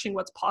stretching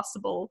what's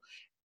possible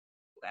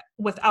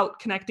without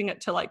connecting it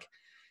to like,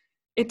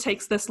 it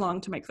takes this long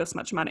to make this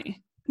much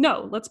money.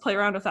 No, let's play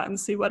around with that and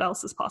see what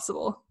else is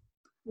possible.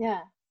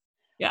 Yeah.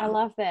 Yeah. I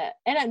love that.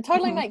 And it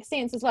totally makes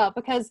sense as well,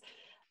 because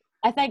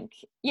I think,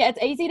 yeah,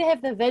 it's easy to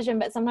have the vision,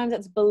 but sometimes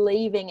it's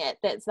believing it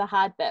that's the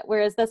hard bit.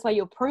 Whereas this way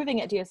you're proving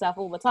it to yourself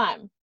all the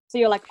time. So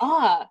you're like,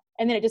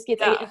 and then it just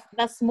gets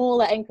the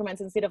smaller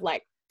increments instead of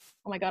like,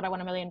 oh my God, I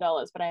want $1 million,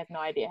 but I have no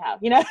idea how,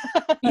 you know?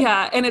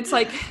 Yeah. And it's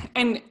like,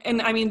 and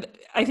I mean,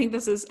 I think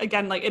this is,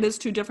 again, like it is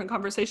two different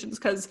conversations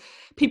because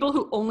people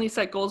who only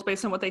set goals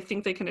based on what they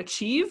think they can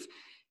achieve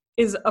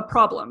is a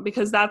problem,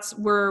 because that's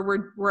where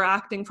we're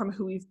acting from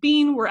who we've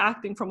been. We're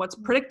acting from what's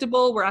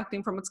predictable. We're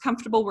acting from what's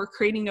comfortable. We're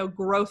creating no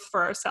growth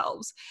for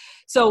ourselves.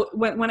 So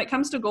when it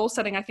comes to goal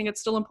setting, I think it's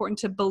still important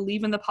to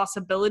believe in the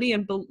possibility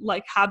and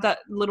like have that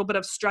little bit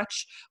of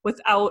stretch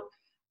without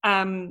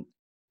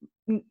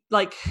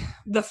like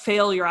the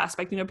failure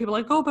aspect. You know, people are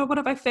like, oh, but what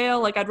if I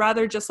fail? Like, I'd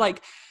rather just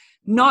like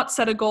not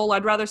set a goal.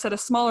 I'd rather set a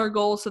smaller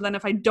goal. So then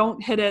if I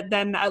don't hit it,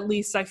 then at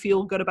least I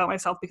feel good about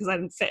myself because I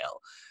didn't fail.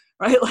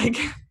 Right? Like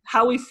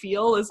how we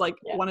feel is like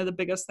one of the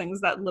biggest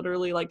things that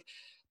literally like,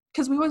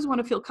 because we always want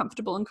to feel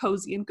comfortable and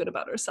cozy and good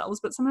about ourselves,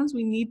 but sometimes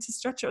we need to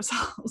stretch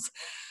ourselves.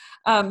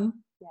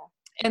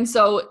 And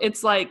so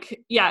it's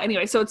like,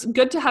 anyway, so it's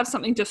good to have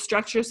something to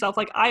stretch yourself.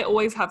 Like I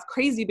always have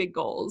crazy big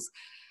goals,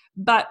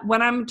 but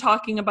when I'm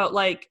talking about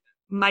like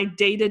my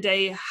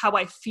day-to-day, how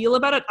I feel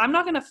about it, I'm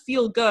not going to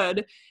feel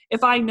good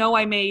if I know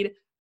I made,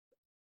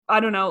 I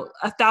don't know,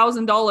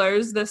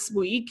 $1,000 this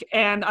week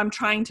and I'm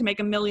trying to make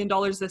 $1 million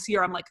this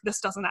year. I'm like,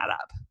 this doesn't add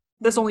up.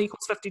 This only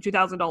equals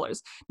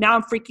 $52,000. Now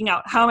I'm freaking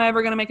out. How am I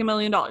ever going to make $1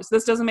 million?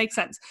 This doesn't make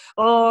sense.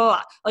 Oh,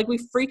 like we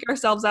freak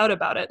ourselves out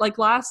about it. Like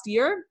last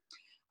year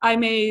I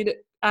made,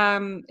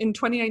 in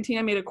 2019,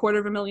 I made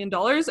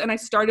 $250,000 and I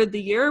started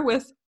the year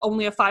with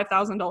only a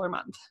 $5,000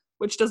 month,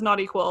 which does not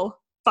equal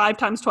 5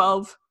 times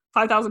 12.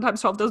 5,000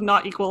 times 12 does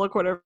not equal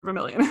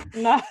 $250,000.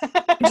 No.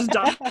 Just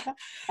done.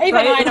 Even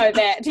right? I know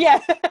that. Yeah.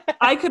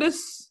 I could have,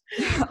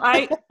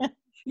 I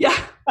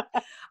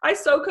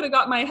so could have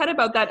got my head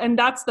about that. And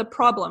that's the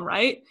problem,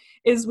 right?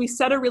 Is we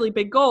set a really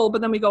big goal, but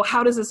then we go,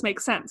 how does this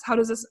make sense? How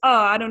does this,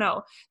 I don't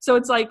know. So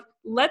it's like,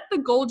 let the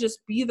goal just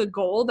be the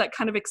goal that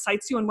kind of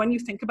excites you. And when you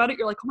think about it,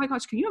 you're like, oh my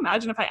gosh, can you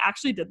imagine if I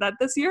actually did that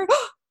this year?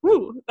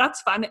 Ooh,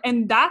 that's fun.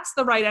 And that's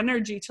the right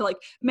energy to like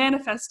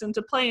manifest and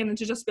to play and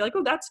to just be like,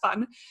 oh, that's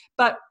fun.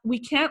 But we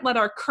can't let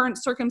our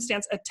current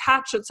circumstance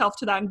attach itself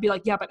to that and be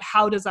like, yeah, but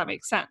how does that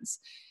make sense?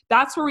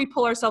 That's where we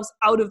pull ourselves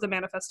out of the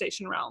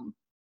manifestation realm.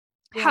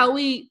 Yeah.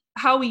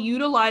 How we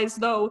utilize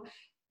though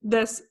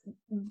this,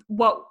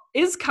 what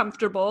is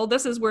comfortable,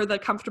 this is where the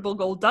comfortable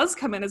goal does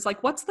come in, is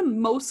like, what's the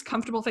most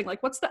comfortable thing?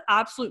 Like, what's the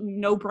absolute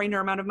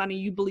no-brainer amount of money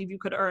you believe you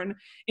could earn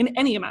in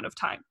any amount of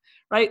time,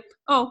 right?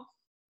 Oh,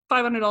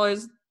 $500,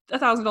 $1,000,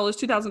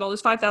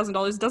 $2,000,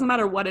 $5,000, doesn't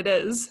matter what it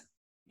is.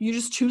 You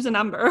just choose a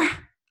number.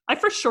 I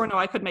for sure know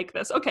I could make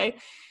this. Okay,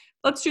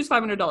 let's choose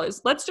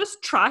 $500. Let's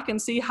just track and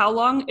see how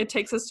long it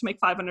takes us to make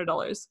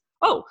 $500.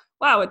 Oh,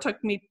 wow, it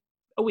took me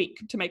a week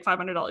to make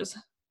 $500.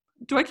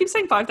 Do I keep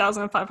saying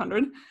 5,000 and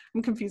 500?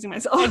 I'm confusing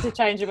myself.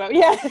 Interchangeable,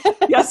 yeah.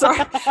 Yeah, sorry.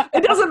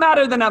 It doesn't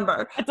matter the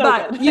number. It's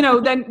but, good. You know,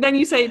 then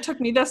you say it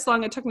took me this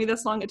long, it took me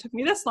this long, it took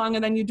me this long,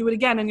 and then you do it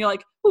again, and you're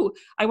like, ooh,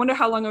 I wonder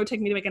how long it would take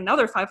me to make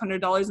another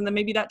 $500, and then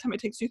maybe that time it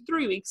takes you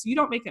 3 weeks. You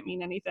don't make it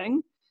mean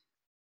anything.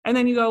 And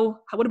then you go,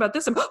 what about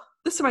this time?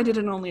 This time I did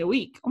it in only a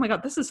week. Oh my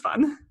God, this is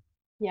fun.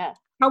 Yeah.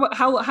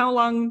 How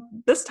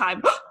long this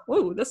time?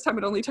 Ooh, this time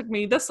it only took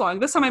me this long.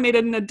 This time I made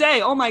it in a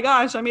day. Oh my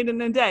gosh, I made it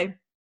in a day.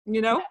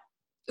 You know? Yeah.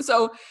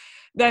 So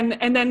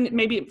and then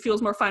maybe it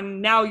feels more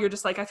fun. Now you're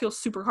just like, I feel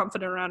super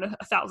confident around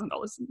 $1,000.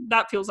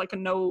 That feels like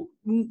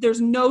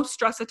there's no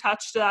stress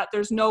attached to that.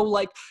 There's no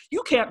like,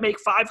 you can't make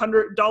 $500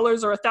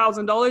 or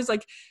 $1,000.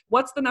 Like,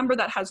 what's the number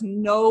that has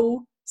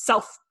no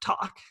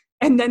self-talk?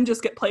 And then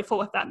just get playful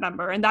with that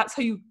number. And that's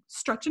how you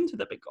stretch into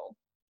the big goal.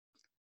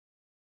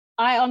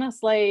 I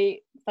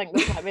honestly think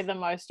this might be the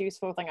most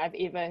useful thing I've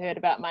ever heard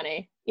about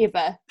money,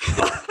 ever.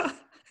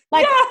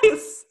 Like,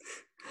 yes.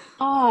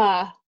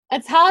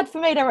 It's hard for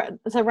me to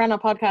run a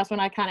podcast when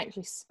I can't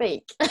actually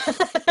speak.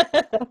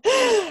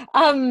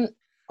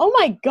 Oh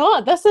my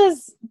God, this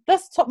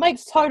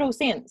makes total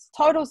sense.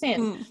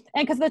 And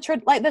because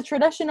the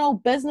traditional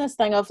business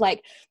thing of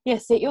like, yeah,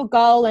 set your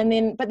goal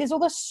but there's all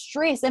this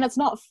stress and it's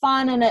not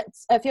fun and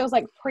it feels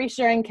like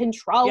pressure and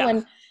control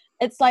and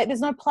it's like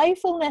there's no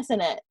playfulness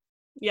in it.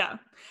 Yeah.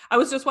 I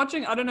was just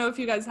watching, I don't know if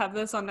you guys have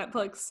this on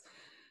Netflix,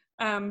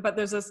 but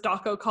there's this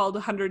doco called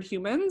 100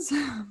 Humans.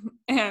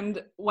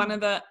 And one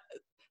of the,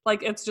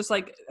 like, it's just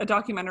like a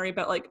documentary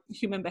about like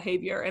human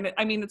behavior. And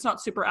it's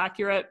not super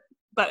accurate,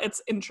 but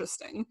it's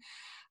interesting.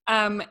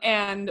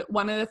 And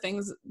one of the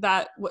things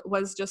that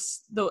was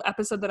just the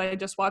episode that I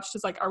just watched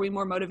is like, are we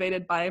more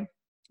motivated by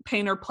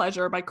pain or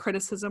pleasure, by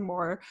criticism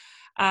or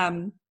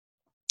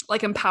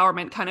like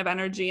empowerment kind of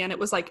energy? And it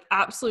was like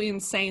absolutely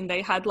insane.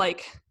 They had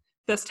like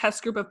this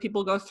test group of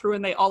people go through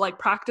and they all like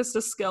practiced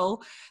a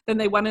skill. Then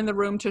they went in the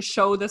room to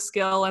show the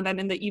skill. And then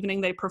in the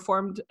evening they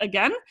performed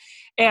again.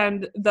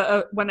 And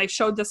when they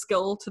showed the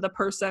skill to the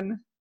person,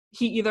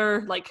 he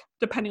either, like,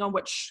 depending on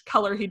which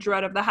color he drew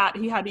out of the hat,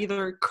 he had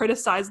either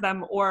criticize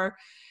them or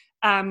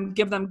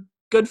give them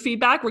good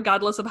feedback,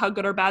 regardless of how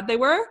good or bad they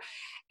were.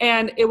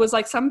 And it was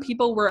like some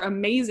people were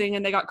amazing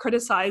and they got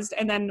criticized.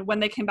 And then when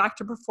they came back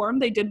to perform,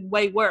 they did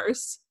way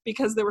worse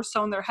because they were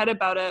so in their head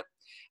about it.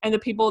 And the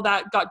people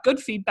that got good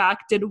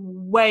feedback did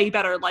way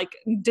better, like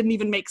didn't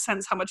even make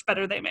sense how much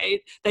better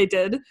they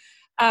did.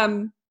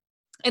 And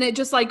it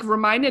just like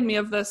reminded me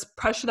of this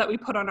pressure that we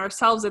put on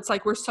ourselves. It's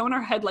like, we're so in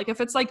our head. Like if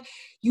it's like,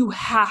 you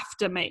have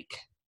to make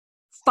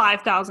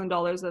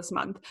 $5,000 this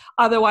month,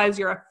 otherwise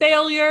you're a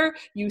failure,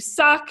 you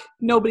suck,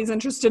 nobody's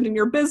interested in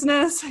your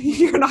business,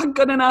 you're not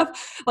good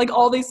enough, like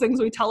all these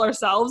things we tell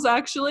ourselves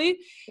actually,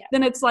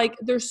 then it's like,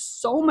 there's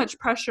so much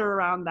pressure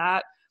around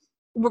that.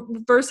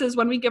 Versus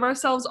when we give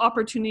ourselves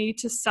opportunity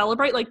to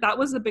celebrate, like that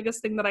was the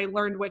biggest thing that I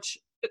learned, which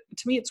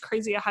to me, it's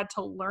crazy I had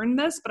to learn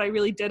this, but I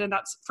really did. And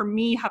that's, for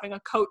me, having a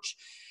coach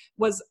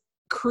was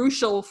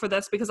crucial for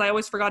this because I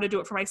always forgot to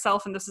do it for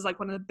myself. And this is like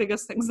one of the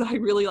biggest things that I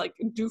really like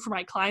do for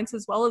my clients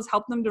as well, is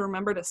help them to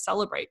remember to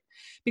celebrate,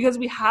 because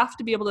we have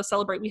to be able to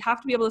celebrate. We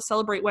have to be able to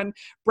celebrate when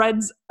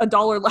bread's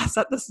 $1 less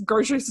at this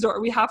grocery store.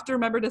 We have to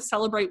remember to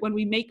celebrate when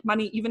we make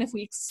money, even if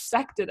we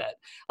expected it.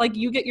 Like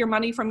you get your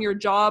money from your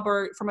job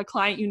or from a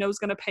client you know is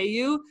going to pay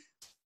you.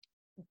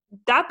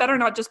 That better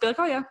not just be like,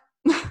 oh yeah,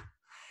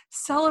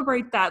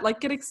 celebrate that. Like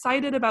get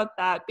excited about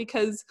that,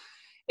 because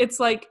it's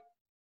like,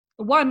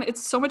 one,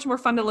 it's so much more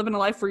fun to live in a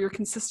life where you're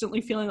consistently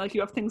feeling like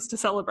you have things to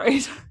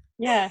celebrate.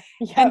 Yeah.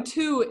 And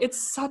two,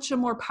 it's such a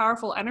more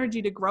powerful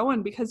energy to grow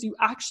in because you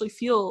actually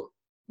feel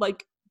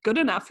like good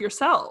enough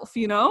yourself,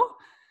 you know?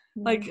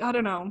 Like, I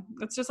don't know.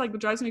 It's just like,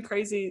 it drives me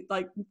crazy,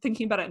 like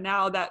thinking about it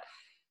now, that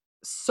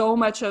so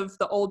much of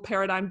the old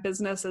paradigm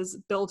business is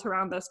built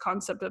around this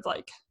concept of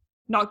like,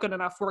 not good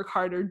enough, work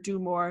harder, do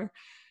more,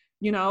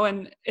 you know?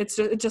 And it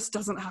just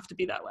doesn't have to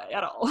be that way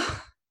at all.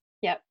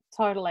 Yep.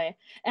 Totally.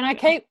 And I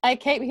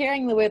keep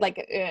hearing the word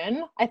like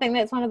earn. I think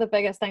that's one of the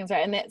biggest things,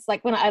 right? And that's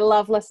like when I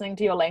love listening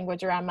to your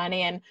language around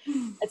money, and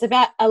it's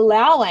about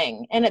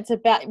allowing and it's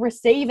about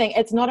receiving.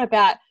 It's not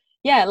about,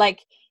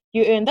 like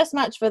you earn this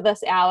much for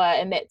this hour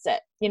and that's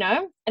it, you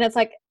know? And it's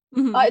like,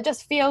 it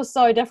just feels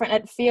so different.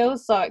 It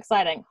feels so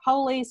exciting.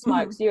 Holy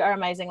smokes, you are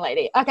amazing,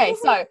 lady. Okay.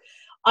 So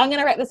I'm going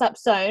to wrap this up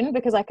soon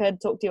because I could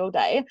talk to you all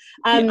day.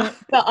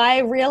 But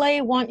I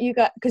really want you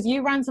guys, because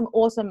you run some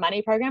awesome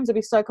money programs. It'd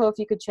be so cool if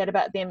you could chat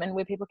about them and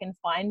where people can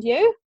find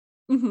you.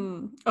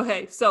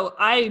 Okay. So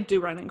I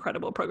do run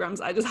incredible programs.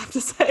 I just have to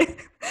say,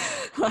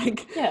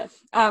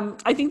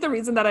 I think the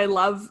reason that I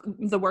love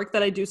the work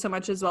that I do so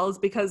much as well is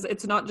because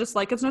it's not just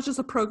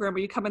a program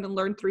where you come in and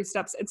learn 3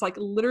 steps. It's like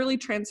literally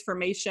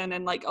transformation.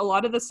 And like a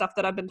lot of the stuff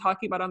that I've been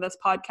talking about on this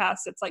podcast,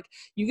 it's like,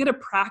 you get to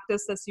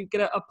practice this, you get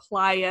to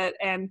apply it.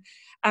 And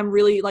I'm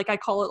really like, I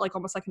call it like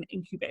almost like an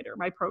incubator,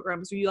 my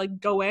programs, where you like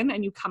go in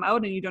and you come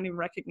out and you don't even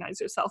recognize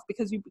yourself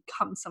because you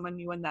become someone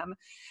new in them.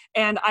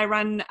 And I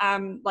run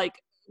like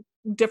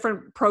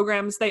different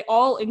programs. They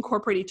all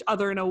incorporate each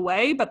other in a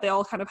way, but they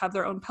all kind of have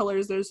their own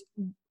pillars. There's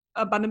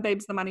Abundant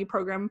Babes, the money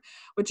program,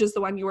 which is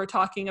the one you were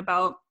talking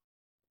about,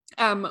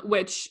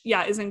 which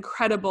is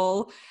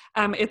incredible.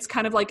 It's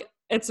kind of like,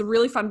 it's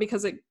really fun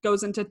because it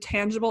goes into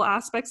tangible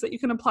aspects that you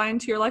can apply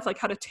into your life, like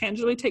how to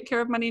tangibly take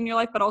care of money in your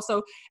life, but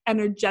also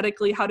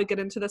energetically how to get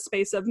into the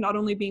space of not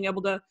only being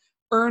able to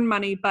earn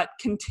money, but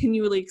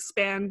continually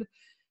expand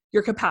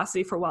your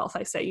capacity for wealth,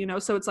 I say, you know?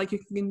 So it's like you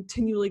can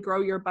continually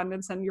grow your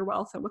abundance and your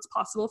wealth and what's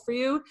possible for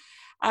you.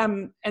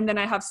 And then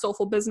I have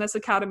Soulful Business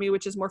Academy,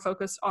 which is more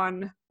focused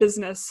on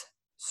business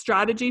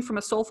strategy from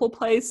a soulful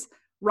place,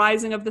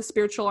 rising of the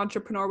spiritual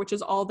entrepreneur, which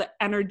is all the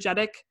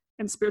energetic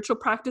and spiritual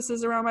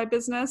practices around my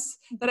business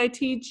that I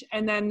teach.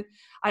 And then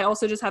I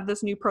also just have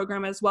this new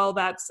program as well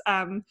that's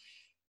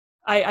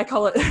I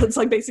call it, it's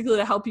like basically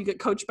to help you get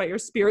coached by your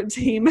spirit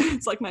team.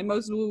 It's like my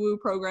most woo-woo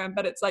program,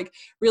 but it's like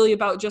really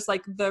about just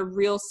like the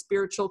real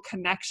spiritual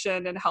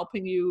connection and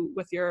helping you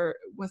with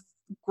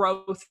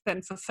growth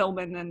and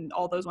fulfillment and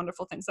all those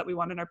wonderful things that we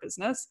want in our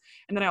business.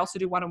 And then I also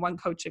do one-on-one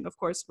coaching, of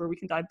course, where we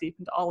can dive deep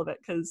into all of it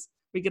because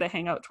we get to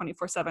hang out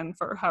 24/7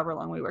 for however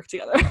long we work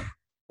together.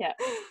 Yeah.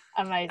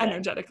 Amazing.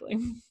 Energetically.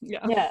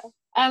 Yeah. Yeah.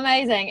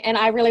 Amazing. And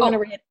I really want to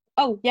read.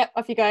 Oh, yep.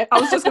 Off you go. I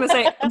was just going to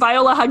say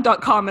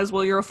violahug.com is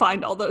where you'll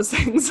find all those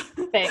things.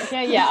 Thanks.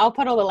 Yeah. I'll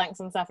put all the links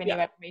and stuff anyway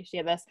when we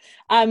share this.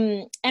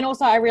 And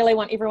also I really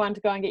want everyone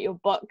to go and get your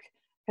book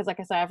because like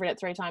I say, I've read it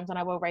 3 times and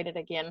I will read it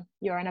again.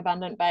 You're an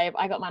Abundant Babe.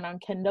 I got mine on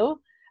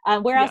Kindle.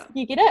 Where else can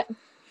you get it?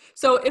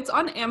 So it's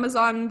on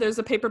Amazon. There's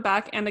a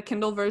paperback and a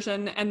Kindle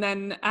version. And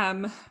then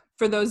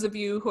for those of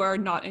you who are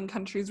not in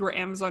countries where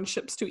Amazon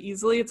ships to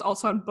easily, it's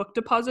also on Book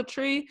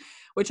Depository,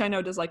 which I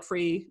know does like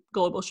free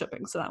global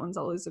shipping. So that one's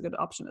always a good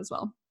option as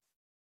well.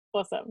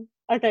 Awesome.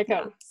 Okay, cool.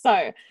 Yeah. So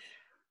I'm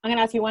going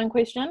to ask you one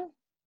question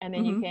and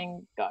then you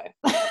can go.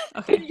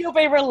 Okay. You'll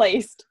be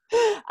released.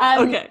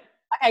 Okay,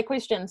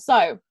 question.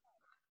 So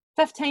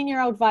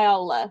 15-year-old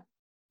Viola,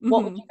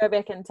 what would you go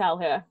back and tell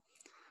her?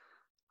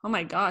 Oh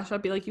my gosh,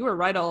 I'd be like, you were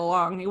right all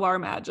along. You are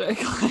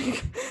magic.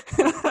 Like,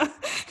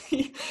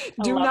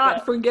 do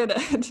not forget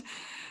it.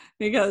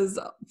 Because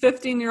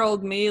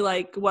 15-year-old me,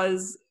 like,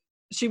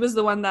 she was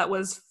the one that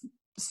was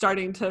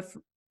starting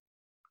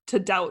to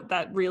doubt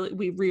that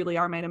we really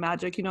are made of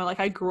magic. You know, like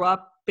I grew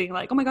up being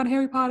like, oh my God,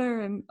 Harry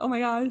Potter, and oh my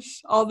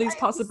gosh, all these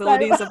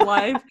possibilities of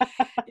life.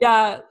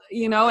 Yeah,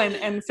 you know,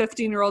 and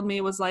 15-year-old me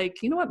was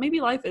like, you know what,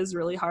 maybe life is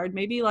really hard.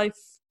 Maybe life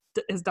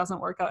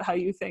doesn't work out how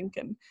you think.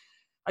 And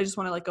I just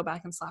want to like go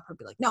back and slap her and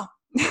be like, no,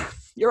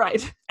 you're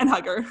right. And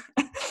hug her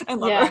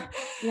and love her.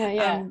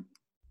 Yeah.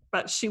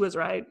 But she was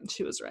right.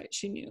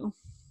 She knew.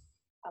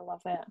 I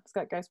love that. It's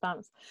got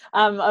goosebumps.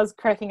 I was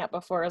cracking up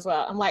before as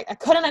well. I'm like, I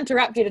couldn't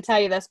interrupt you to tell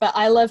you this, but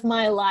I live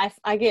my life.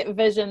 I get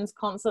visions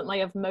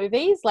constantly of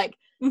movies, like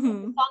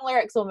song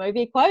lyrics or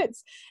movie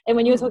quotes. And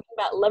when you were talking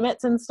about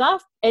limits and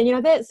stuff, and you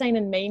know that scene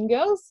in Mean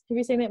Girls? Have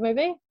you seen that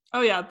movie? Oh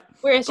yeah.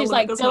 Where she's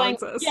like doing,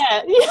 that's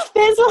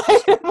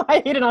like in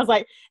my head, and I was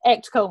like,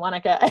 act cool,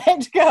 Monica,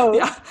 act cool.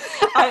 Yeah,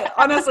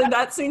 honestly,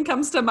 that scene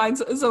comes to mind.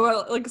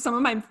 So like some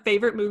of my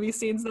favorite movie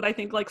scenes that I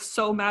think like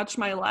so match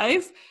my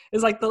life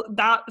is like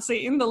that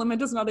scene, the limit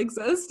does not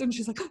exist, and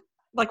she's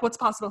like what's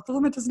possible? The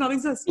limit does not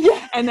exist.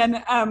 Yeah. And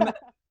then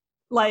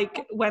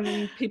like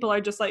when people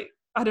are just like,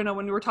 I don't know,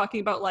 when we were talking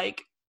about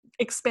like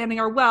expanding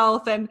our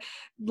wealth and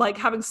like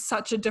having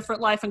such a different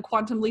life and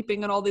quantum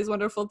leaping and all these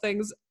wonderful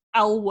things.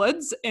 Elle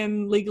Woods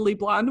in Legally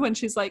Blonde when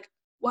she's like,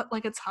 what,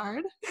 like it's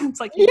hard? It's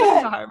like, you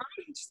went to Harvard?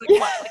 She's like,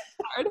 what, like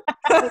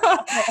it's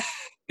hard?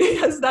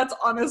 Because that's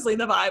honestly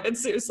the vibe.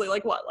 It's seriously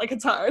like, what, like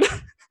it's hard?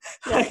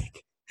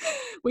 Like,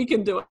 we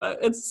can do it.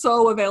 It's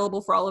so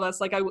available for all of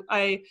us. Like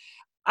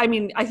I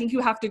mean, I think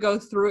you have to go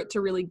through it to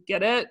really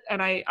get it.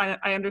 And I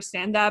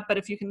understand that. But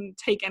if you can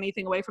take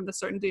anything away from the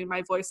certainty in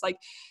my voice, like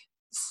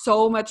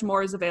so much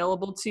more is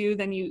available to you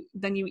than you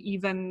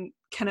even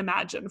can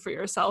imagine for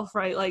yourself,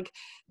 right? Like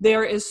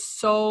there is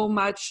so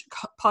much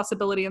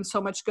possibility and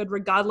so much good,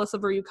 regardless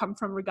of where you come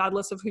from,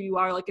 regardless of who you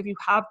are. Like if you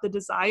have the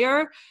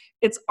desire,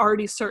 it's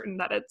already certain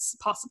that it's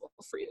possible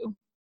for you.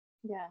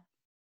 Yeah.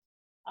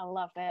 I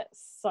love that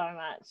so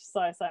much. So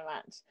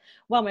much.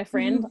 Well, my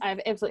friend, I've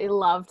absolutely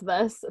loved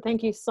this.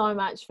 Thank you so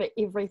much for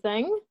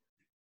everything.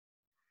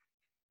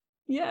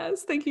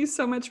 Yes, thank you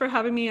so much for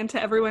having me, and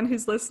to everyone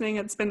who's listening,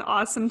 it's been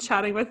awesome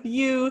chatting with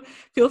you.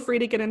 Feel free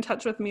to get in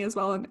touch with me as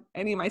well on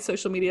any of my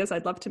social medias.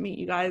 I'd love to meet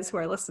you guys who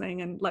are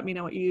listening and let me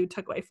know what you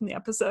took away from the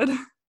episode.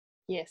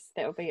 Yes,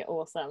 that would be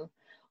awesome.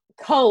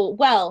 Cool.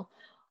 Well,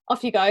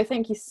 off you go.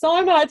 Thank you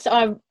so much.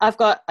 I've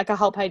got like a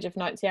whole page of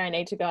notes here I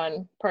need to go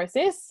and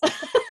process.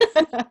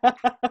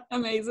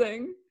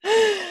 Amazing.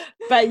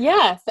 But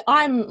yeah,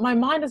 my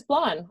mind is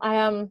blown.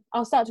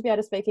 I'll start to be able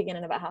to speak again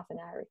in about half an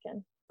hour, I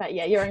reckon. But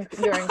yeah, you're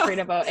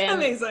incredible. And,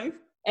 amazing.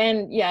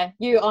 And yeah,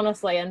 you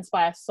honestly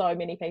inspire so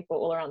many people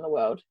all around the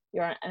world.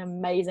 You're an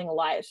amazing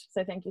light.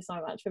 So thank you so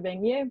much for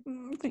being you.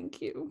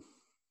 Thank you.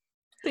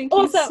 Thank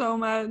you so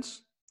much.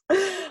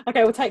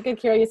 Okay, well, take good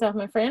care of yourself,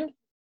 my friend.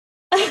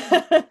 All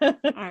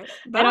right.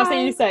 Bye. And I'll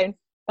see you soon.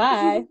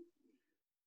 Bye.